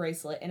leather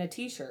bracelet, and a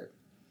t-shirt.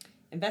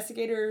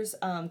 Investigators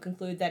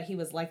conclude that he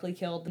was likely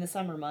killed in the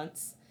summer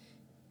months.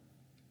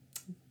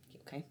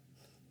 Okay.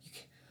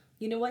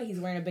 You know what? He's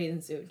wearing a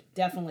bathing suit.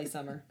 Definitely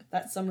summer.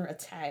 That's summer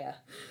attire.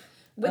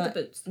 With the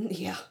boots.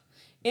 Yeah.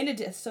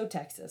 So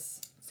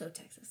Texas. So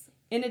Texas.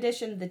 In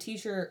addition, the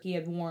t-shirt he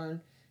had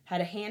worn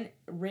had a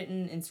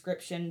handwritten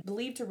inscription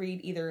believed to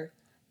read either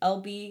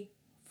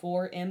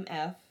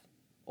LB4MF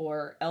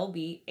or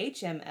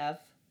LBHMF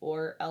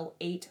or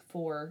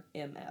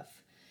L84MF.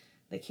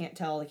 They can't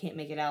tell, they can't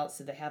make it out,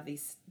 so they have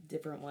these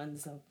different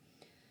ones. So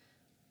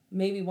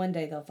maybe one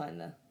day they'll find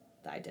the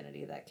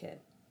identity of that kid.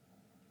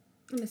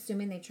 I'm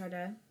assuming they tried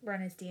to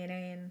run his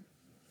DNA and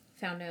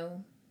found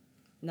no...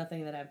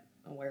 Nothing that I'm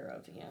aware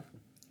of, yeah.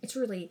 It's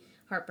really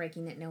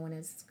heartbreaking that no one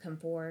has come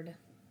forward.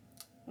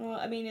 Well,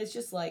 I mean, it's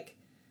just like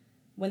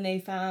when they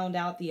found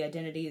out the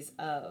identities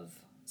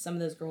of some of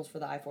those girls for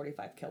the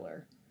I-45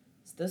 killer.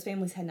 So those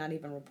families had not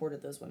even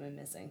reported those women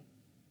missing.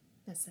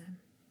 That's sad.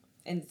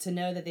 And to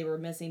know that they were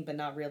missing, but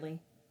not really,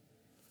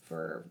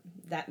 for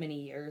that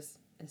many years,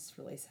 is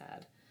really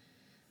sad.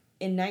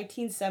 In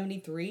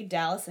 1973,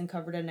 Dallas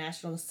uncovered a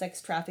national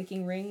sex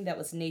trafficking ring that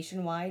was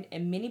nationwide,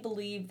 and many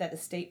believe that the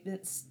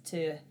statements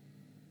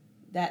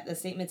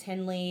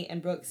Henley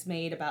and Brooks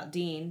made about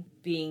Dean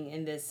being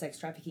in this sex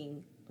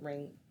trafficking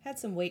ring had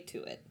some weight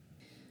to it.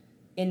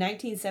 In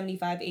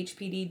 1975,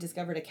 HPD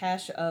discovered a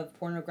cache of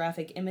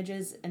pornographic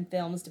images and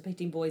films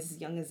depicting boys as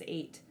young as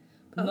 8,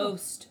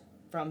 most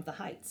from the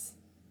Heights.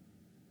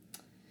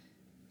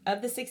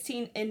 Of the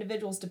 16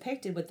 individuals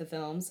depicted with the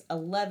films,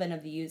 11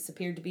 of the youths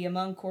appeared to be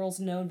among Coral's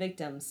known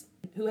victims,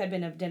 who had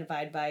been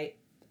identified by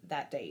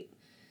that date.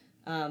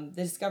 The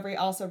discovery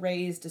also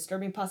raised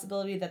disturbing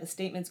possibility that the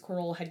statements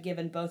Coral had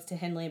given both to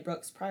Henley and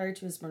Brooks prior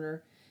to his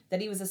murder,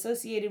 that he was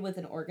associated with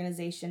an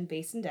organization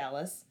based in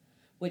Dallas,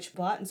 which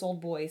bought and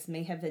sold boys,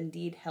 may have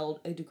indeed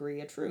held a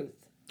degree of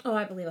truth. Oh,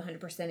 I believe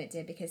 100% it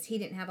did, because he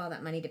didn't have all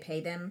that money to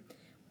pay them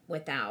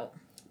without.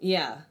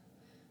 Yeah.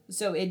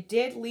 So it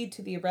did lead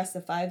to the arrest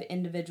of 5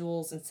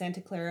 individuals in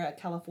Santa Clara,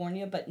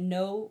 California, but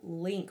no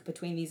link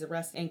between these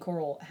arrests and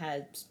Coral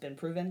has been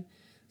proven.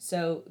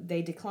 So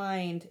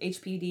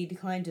HPD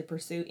declined to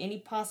pursue any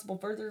possible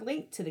further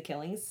link to the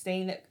killings,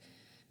 saying that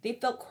they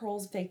felt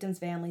Coral's victims'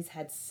 families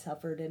had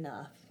suffered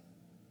enough.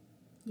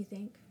 You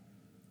think?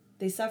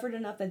 They suffered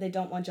enough that they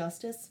don't want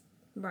justice?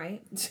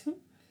 Right.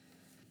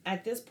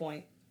 At this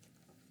point,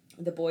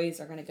 the boys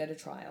are going to go to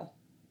trial,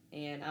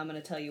 and I'm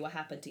going to tell you what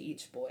happened to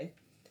each boy,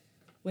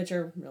 which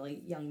are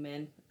really young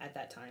men at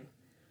that time.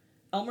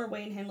 Elmer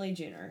Wayne Henley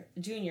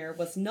Jr.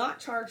 was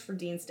not charged for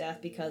Dean's death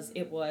because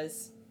it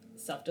was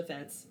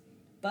self-defense,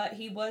 but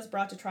he was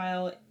brought to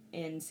trial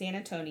in San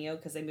Antonio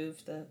because they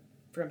moved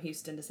from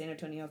Houston to San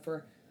Antonio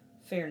for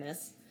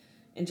fairness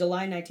in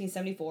July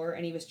 1974,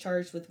 and he was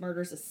charged with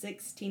murders of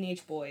 6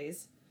 teenage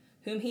boys,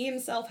 whom he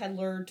himself had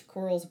lured to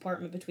Coral's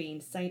apartment between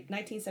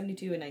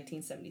 1972 and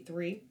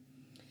 1973.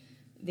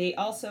 The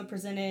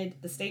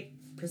state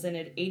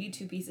presented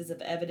 82 pieces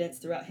of evidence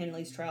throughout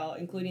Henley's trial,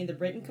 including the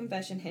written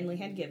confession Henley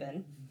had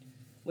given,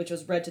 which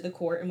was read to the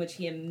court, in which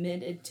he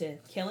admitted to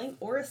killing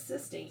or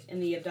assisting in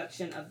the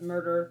abduction of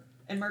murder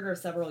of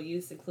several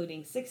youths,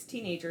 including 6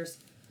 teenagers,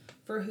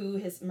 for who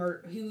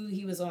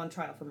he was on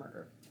trial for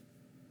murder.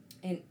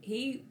 And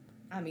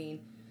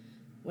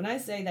when I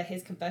say that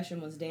his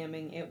confession was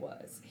damning, it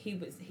was.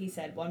 He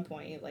said at one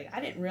point, like, I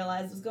didn't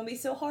realize it was going to be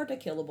so hard to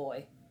kill a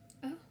boy.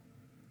 Oh.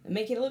 And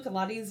make it look a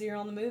lot easier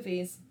on the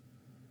movies.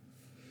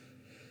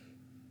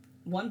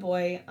 One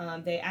boy,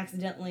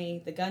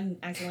 the gun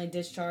accidentally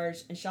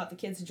discharged and shot the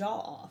kid's jaw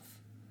off.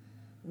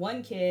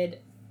 One kid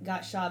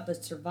got shot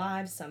but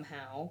survived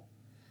somehow,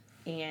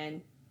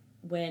 and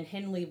when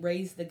Henley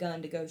raised the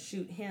gun to go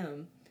shoot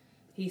him,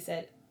 he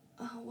said,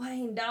 "Oh,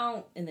 Wayne,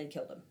 don't," and then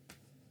killed him.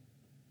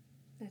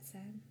 That's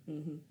sad.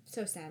 Mm-hmm.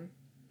 So sad.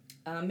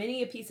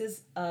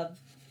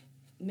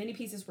 Many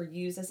pieces were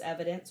used as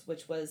evidence,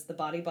 which was the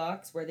body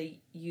box, where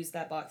they used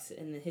that box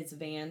in his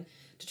van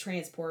to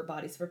transport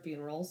bodies for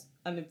burial.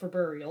 What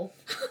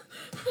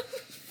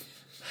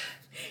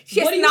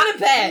do you want to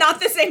bet?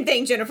 Not the same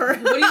thing, Jennifer.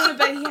 What do you want to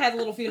bet he had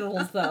little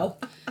funerals, though?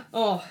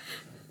 Oh.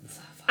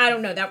 I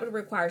don't know. That would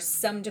require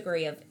some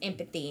degree of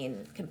empathy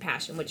and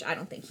compassion, which I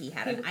don't think he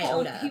had an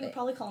iota of. He would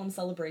probably call them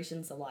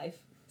celebrations of life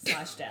 /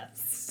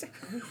 death.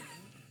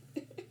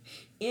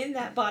 In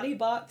that body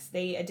box,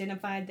 they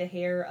identified the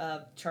hair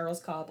of Charles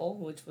Cobble,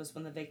 which was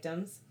one of the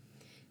victims.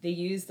 They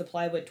used the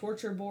plywood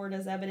torture board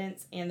as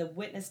evidence and the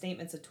witness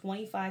statements of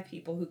 25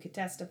 people who could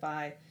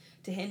testify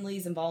to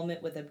Henley's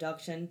involvement with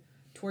abduction,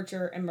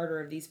 torture, and murder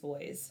of these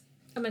boys.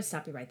 I'm going to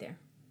stop you right there.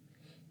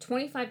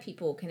 25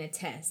 people can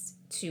attest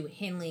to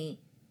Henley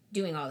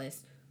doing all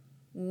this.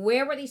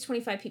 Where were these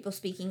 25 people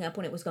speaking up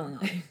when it was going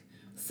on?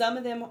 Some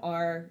of them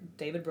are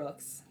David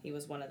Brooks. He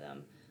was one of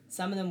them.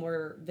 Some of them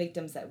were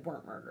victims that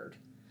weren't murdered.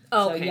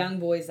 Oh, so okay. young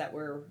boys that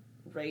were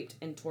raped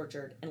and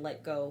tortured and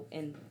let go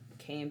and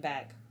came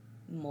back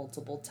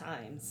multiple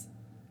times,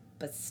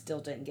 but still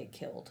didn't get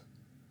killed.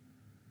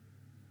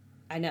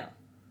 I know.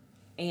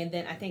 And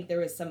then I think there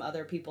was some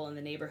other people in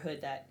the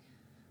neighborhood that,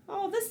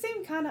 oh, this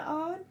seemed kind of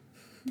odd.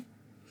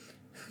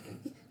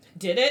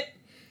 Did it?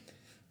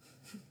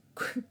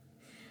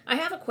 I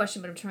have a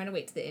question, but I'm trying to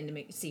wait to the end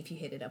to see if you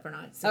hit it up or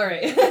not. So. All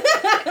right.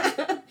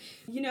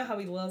 You know how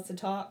he loves to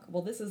talk?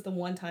 Well, this is the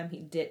one time he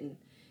didn't.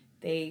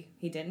 He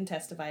didn't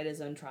testify at his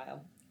own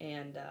trial.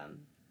 And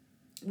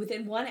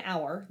within 1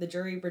 hour, the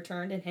jury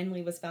returned and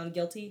Henley was found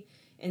guilty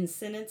and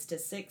sentenced to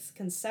 6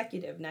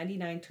 consecutive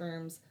 99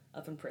 terms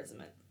of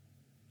imprisonment.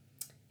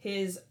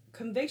 His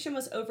conviction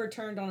was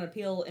overturned on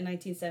appeal in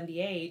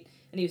 1978,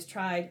 and he was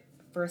tried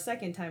for a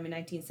second time in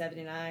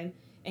 1979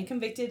 and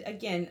convicted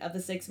again of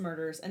the 6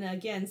 murders and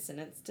again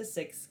sentenced to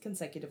 6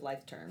 consecutive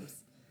life terms.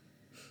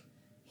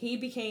 He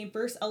became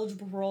first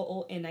eligible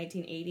parole in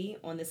 1980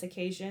 on this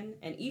occasion,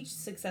 and each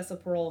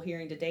successive parole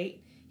hearing to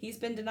date, he's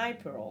been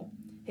denied parole.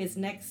 His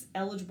next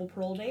eligible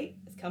parole date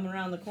is coming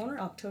around the corner,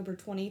 October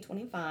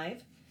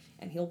 2025,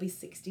 and he'll be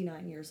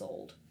 69 years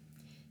old.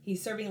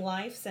 He's serving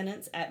life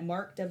sentence at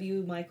Mark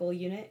W. Michael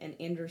Unit in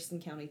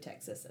Anderson County,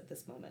 Texas at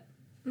this moment.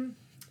 Mm.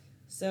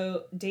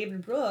 So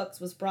David Brooks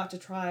was brought to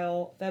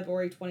trial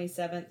February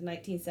 27th,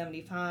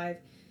 1975,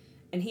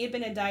 and he had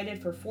been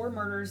indicted for 4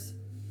 murders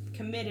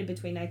committed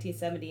between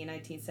 1970 and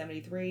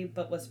 1973,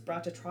 but was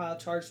brought to trial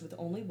charged with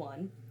only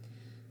one,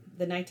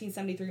 the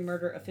 1973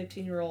 murder of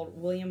 15-year-old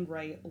William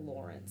Ray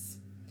Lawrence.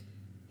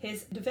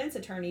 His defense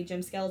attorney,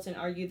 Jim Skeleton,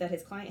 argued that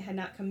his client had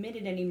not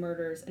committed any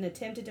murders and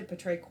attempted to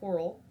portray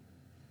Coral,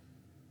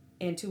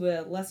 and to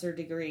a lesser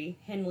degree,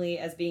 Henley,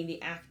 as being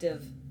the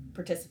active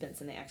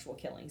participants in the actual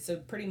killing. So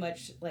pretty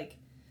much, like,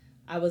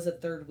 I was a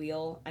third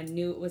wheel. I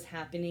knew it was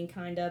happening,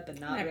 kind of,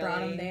 but not really. I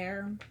brought him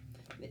there.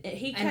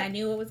 And I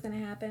knew it was going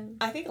to happen.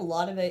 I think a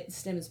lot of it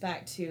stems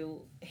back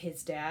to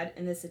his dad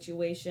in this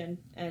situation.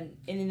 And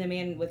in The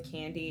Man with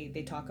Candy,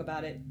 they talk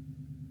about it,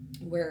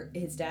 where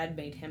his dad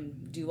made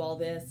him do all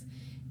this.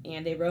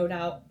 And they wrote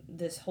out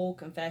this whole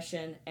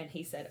confession, and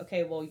he said,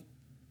 okay, well,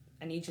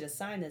 I need you to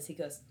sign this. He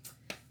goes,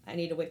 I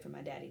need to wait for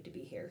my daddy to be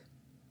here.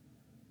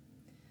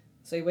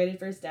 So he waited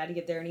for his dad to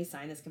get there, and he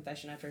signed this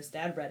confession after his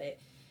dad read it.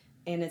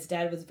 And his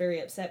dad was very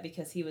upset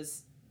because he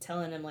was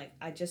telling him, like,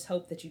 I just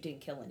hope that you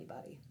didn't kill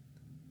anybody.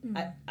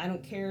 Mm. I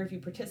don't care if you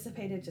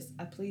participated, just,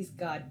 please,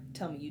 God,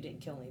 tell me you didn't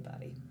kill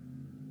anybody.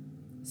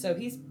 So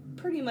he's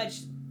pretty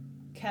much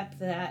kept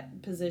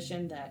that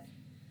position that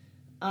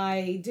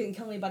I didn't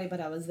kill anybody,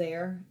 but I was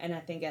there. And I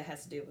think it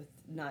has to do with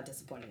not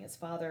disappointing his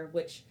father,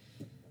 which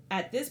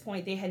at this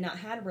point, they had not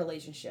had a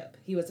relationship.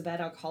 He was a bad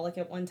alcoholic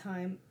at one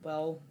time.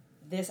 Well,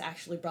 this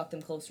actually brought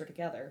them closer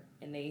together,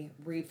 and they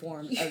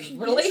reformed a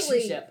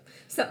relationship.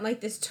 Something like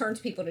this turns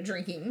people to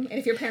drinking, and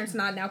if your parents are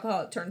not an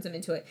alcoholic, it turns them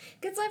into it.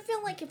 Because I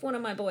feel like if one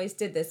of my boys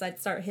did this, I'd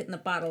start hitting the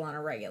bottle on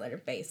a regular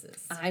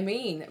basis. I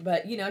mean,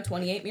 but,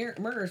 28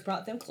 murders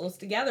brought them close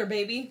together,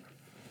 baby.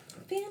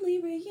 Family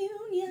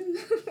reunion.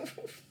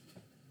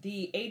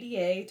 The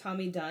ADA,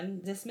 Tommy Dunn,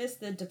 dismissed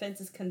the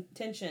defense's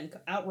contention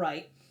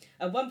outright,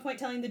 at one point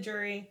telling the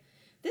jury,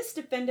 this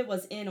defendant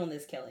was in on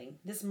this killing,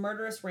 this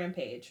murderous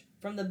rampage,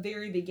 from the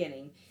very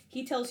beginning.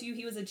 He tells you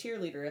he was a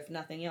cheerleader, if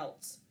nothing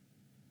else.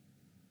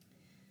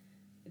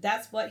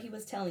 That's what he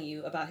was telling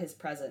you about his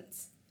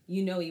presence.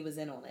 You know he was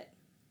in on it.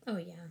 Oh,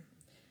 yeah.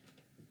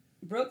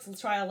 Brooks'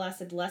 trial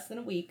lasted less than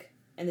a week,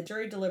 and the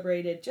jury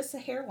deliberated just a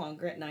hair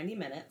longer at 90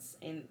 minutes,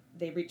 and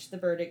they reached the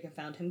verdict and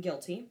found him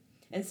guilty,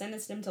 and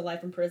sentenced him to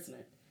life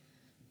imprisonment.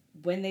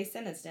 When they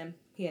sentenced him,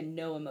 he had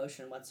no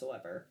emotion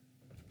whatsoever.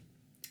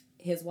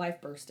 His wife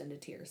burst into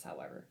tears,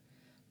 however.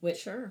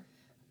 Which, sure.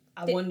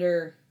 I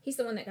wonder... He's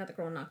the one that got the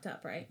girl knocked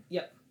up, right?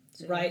 Yep.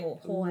 So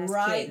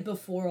right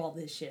before all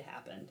this shit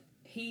happened.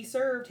 He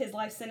served his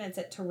life sentence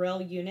at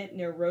Terrell Unit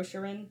near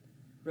Rosharon,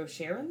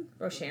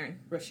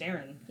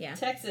 yeah.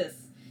 Texas,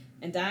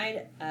 and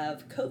died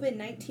of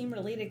COVID-19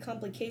 related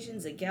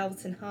complications at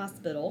Galveston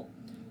Hospital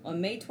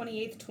on May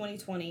 28th,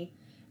 2020,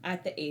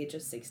 at the age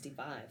of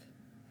 65.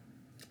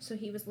 So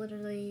he was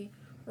literally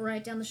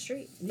right down the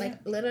street. Yeah.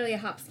 Like, literally a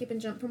hop, skip,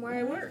 and jump from where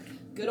I work.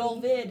 Good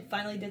old Vid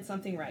finally did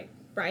something right.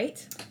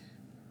 Right?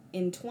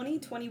 In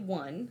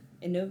 2021,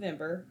 in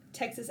November,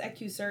 Texas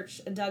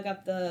EquuSearch dug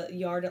up the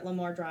yard at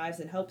Lamar Drives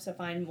in hopes to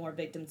find more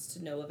victims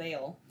to no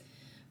avail.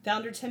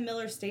 Founder Tim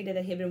Miller stated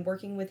that he had been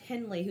working with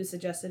Henley, who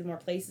suggested more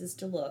places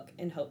to look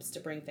in hopes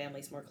to bring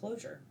families more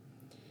closure.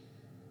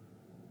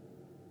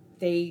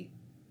 They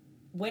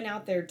went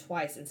out there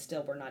twice and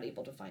still were not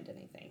able to find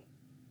anything.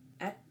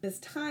 At this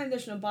time,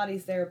 there's no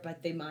bodies there,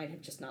 but they might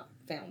have just not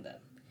found them.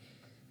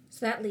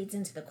 So that leads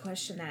into the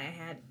question that I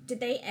had. Did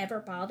they ever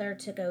bother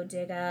to go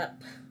dig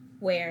up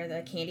where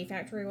the candy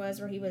factory was,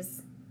 where he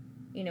was,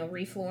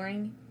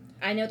 reflooring.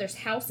 I know there's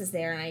houses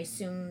there, and I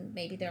assume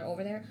maybe they're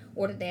over there.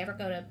 Or did they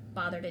ever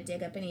bother to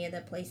dig up any of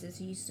the places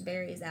he used to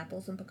bury his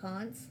apples and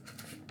pecans?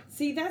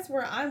 See, that's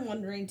where I'm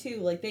wondering,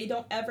 too. Like, they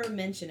don't ever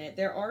mention it.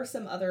 There are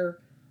some other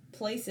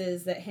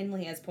places that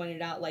Henley has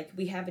pointed out, like,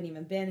 we haven't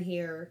even been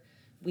here.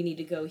 We need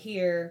to go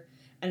here.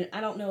 And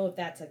I don't know if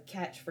that's a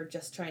catch for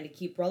just trying to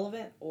keep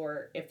relevant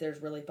or if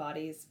there's really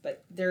bodies,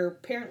 but they're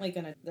apparently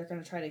gonna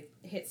try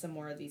to hit some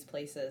more of these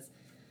places.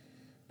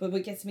 But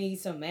what gets me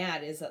so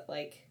mad is that,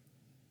 like,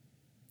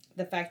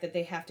 the fact that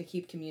they have to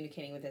keep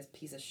communicating with this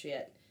piece of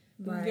shit.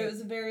 Right. Who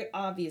goes very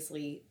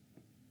obviously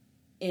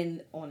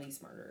in on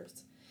these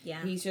murders.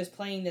 Yeah. He's just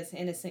playing this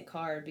innocent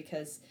card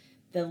because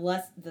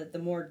the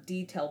more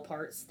detailed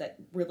parts that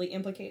really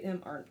implicate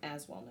him aren't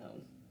as well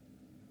known.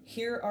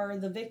 Here are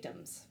the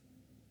victims.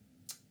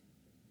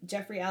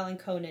 Jeffrey Allen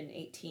Conan,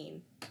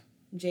 18.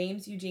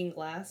 James Eugene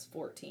Glass,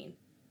 14.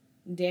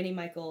 Danny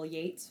Michael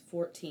Yates,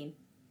 14.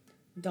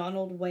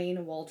 Donald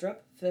Wayne Waldrop,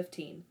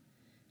 15.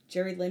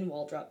 Jerry Lynn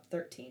Waldrop,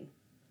 13.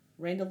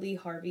 Randall Lee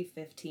Harvey,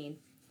 15.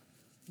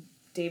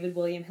 David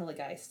William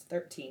Hillegeist,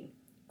 13.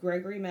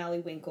 Gregory Malley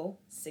Winkle,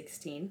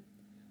 16.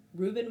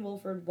 Reuben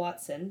Wilford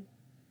Watson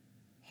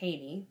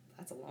Haney,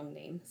 that's a long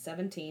name,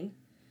 17.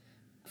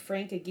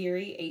 Frank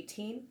Aguirre,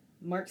 18.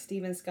 Mark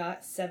Stephen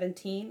Scott,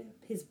 17.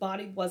 His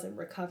body wasn't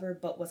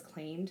recovered but was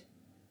claimed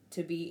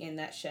to be in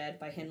that shed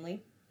by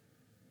Henley.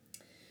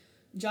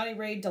 Johnny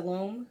Ray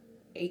Delhomme,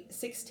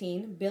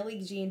 16.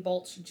 Billy Jean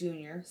Bolch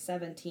Jr.,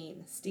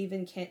 17.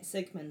 Stephen Kent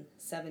Sigmund,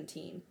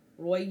 17.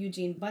 Roy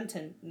Eugene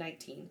Bunton,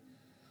 19.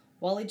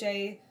 Wally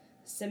J.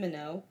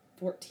 Semino,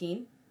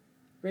 14.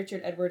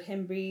 Richard Edward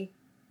Hembry,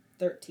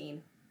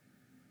 13.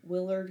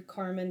 Willard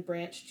Carmen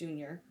Branch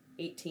Jr.,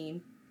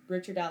 18.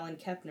 Richard Allen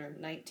Kepner,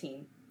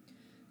 19.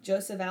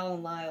 Joseph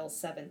Allen Lyles,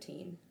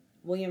 17.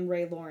 William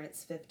Ray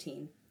Lawrence,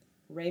 15.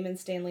 Raymond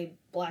Stanley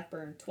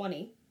Blackburn,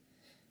 20.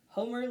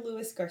 Homer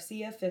Louis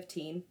Garcia,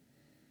 15.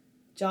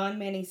 John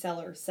Manny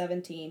Sellers,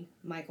 17.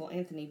 Michael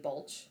Anthony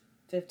Bolch,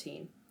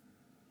 15.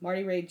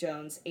 Marty Ray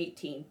Jones,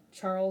 18.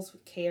 Charles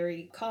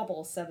Carey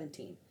Cobble,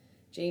 17.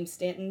 James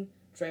Stanton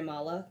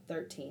Dramala,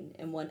 13.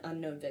 And one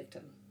unknown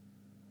victim.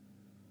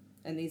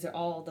 And these are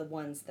all the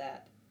ones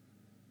that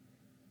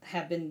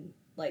have been,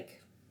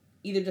 like,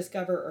 either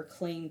discovered or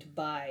claimed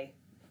by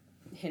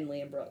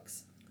Henley and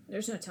Brooks.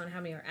 There's no telling how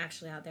many are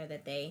actually out there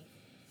that they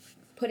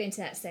put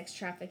into that sex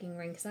trafficking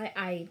ring, because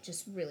I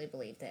just really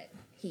believe that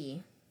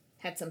he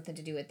had something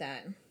to do with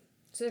that.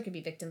 So there could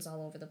be victims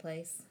all over the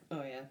place.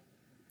 Oh, yeah.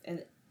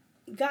 And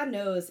God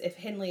knows if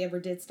Henley ever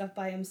did stuff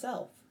by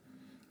himself.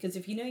 Because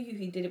if you know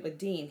he did it with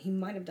Dean, he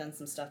might have done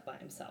some stuff by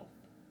himself.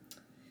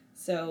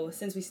 So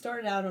since we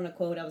started out on a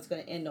quote, I was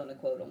going to end on a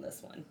quote on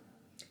this one.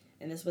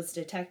 And this was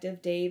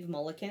Detective Dave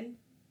Mulliken.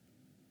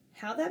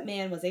 How that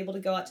man was able to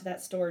go out to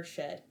that storage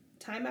shed,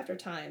 time after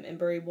time, and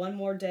bury one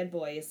more dead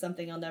boy is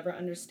something I'll never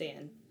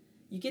understand.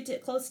 You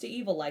get close to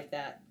evil like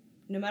that,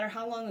 no matter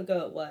how long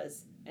ago it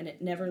was, and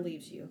it never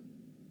leaves you.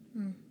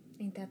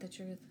 Ain't that the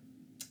truth?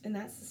 And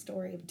that's the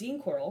story of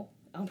Dean Corll,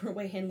 Albert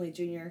Way Henley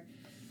Jr.,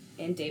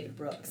 and David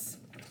Brooks.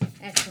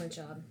 Excellent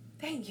job.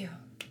 Thank you.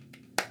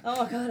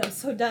 Oh, God, I'm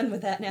so done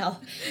with that now.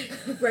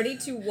 Ready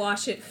to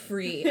wash it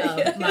free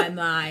of my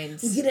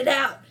mind. Get it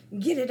out.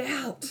 Get it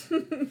out.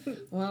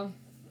 Well,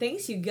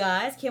 thanks, you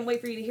guys. Can't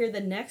wait for you to hear the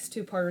next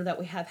two-parter that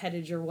we have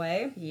headed your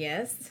way.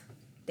 Yes.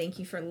 Thank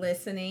you for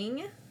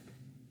listening.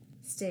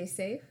 Stay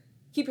safe.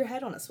 Keep your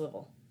head on a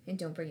swivel. And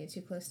don't bring it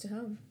too close to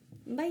home.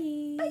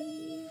 Bye.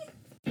 Bye.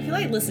 If you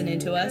like listening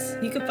to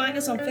us, you can find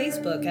us on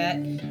Facebook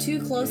at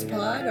Too Close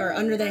Pod or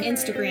under the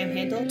Instagram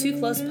handle Too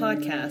Close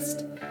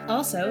Podcast.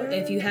 Also,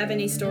 if you have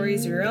any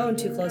stories of your own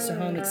Too Close to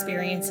Home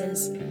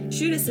experiences,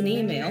 shoot us an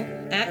email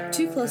at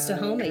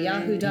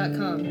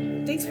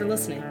tooclosetohome@yahoo.com. Thanks for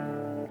listening.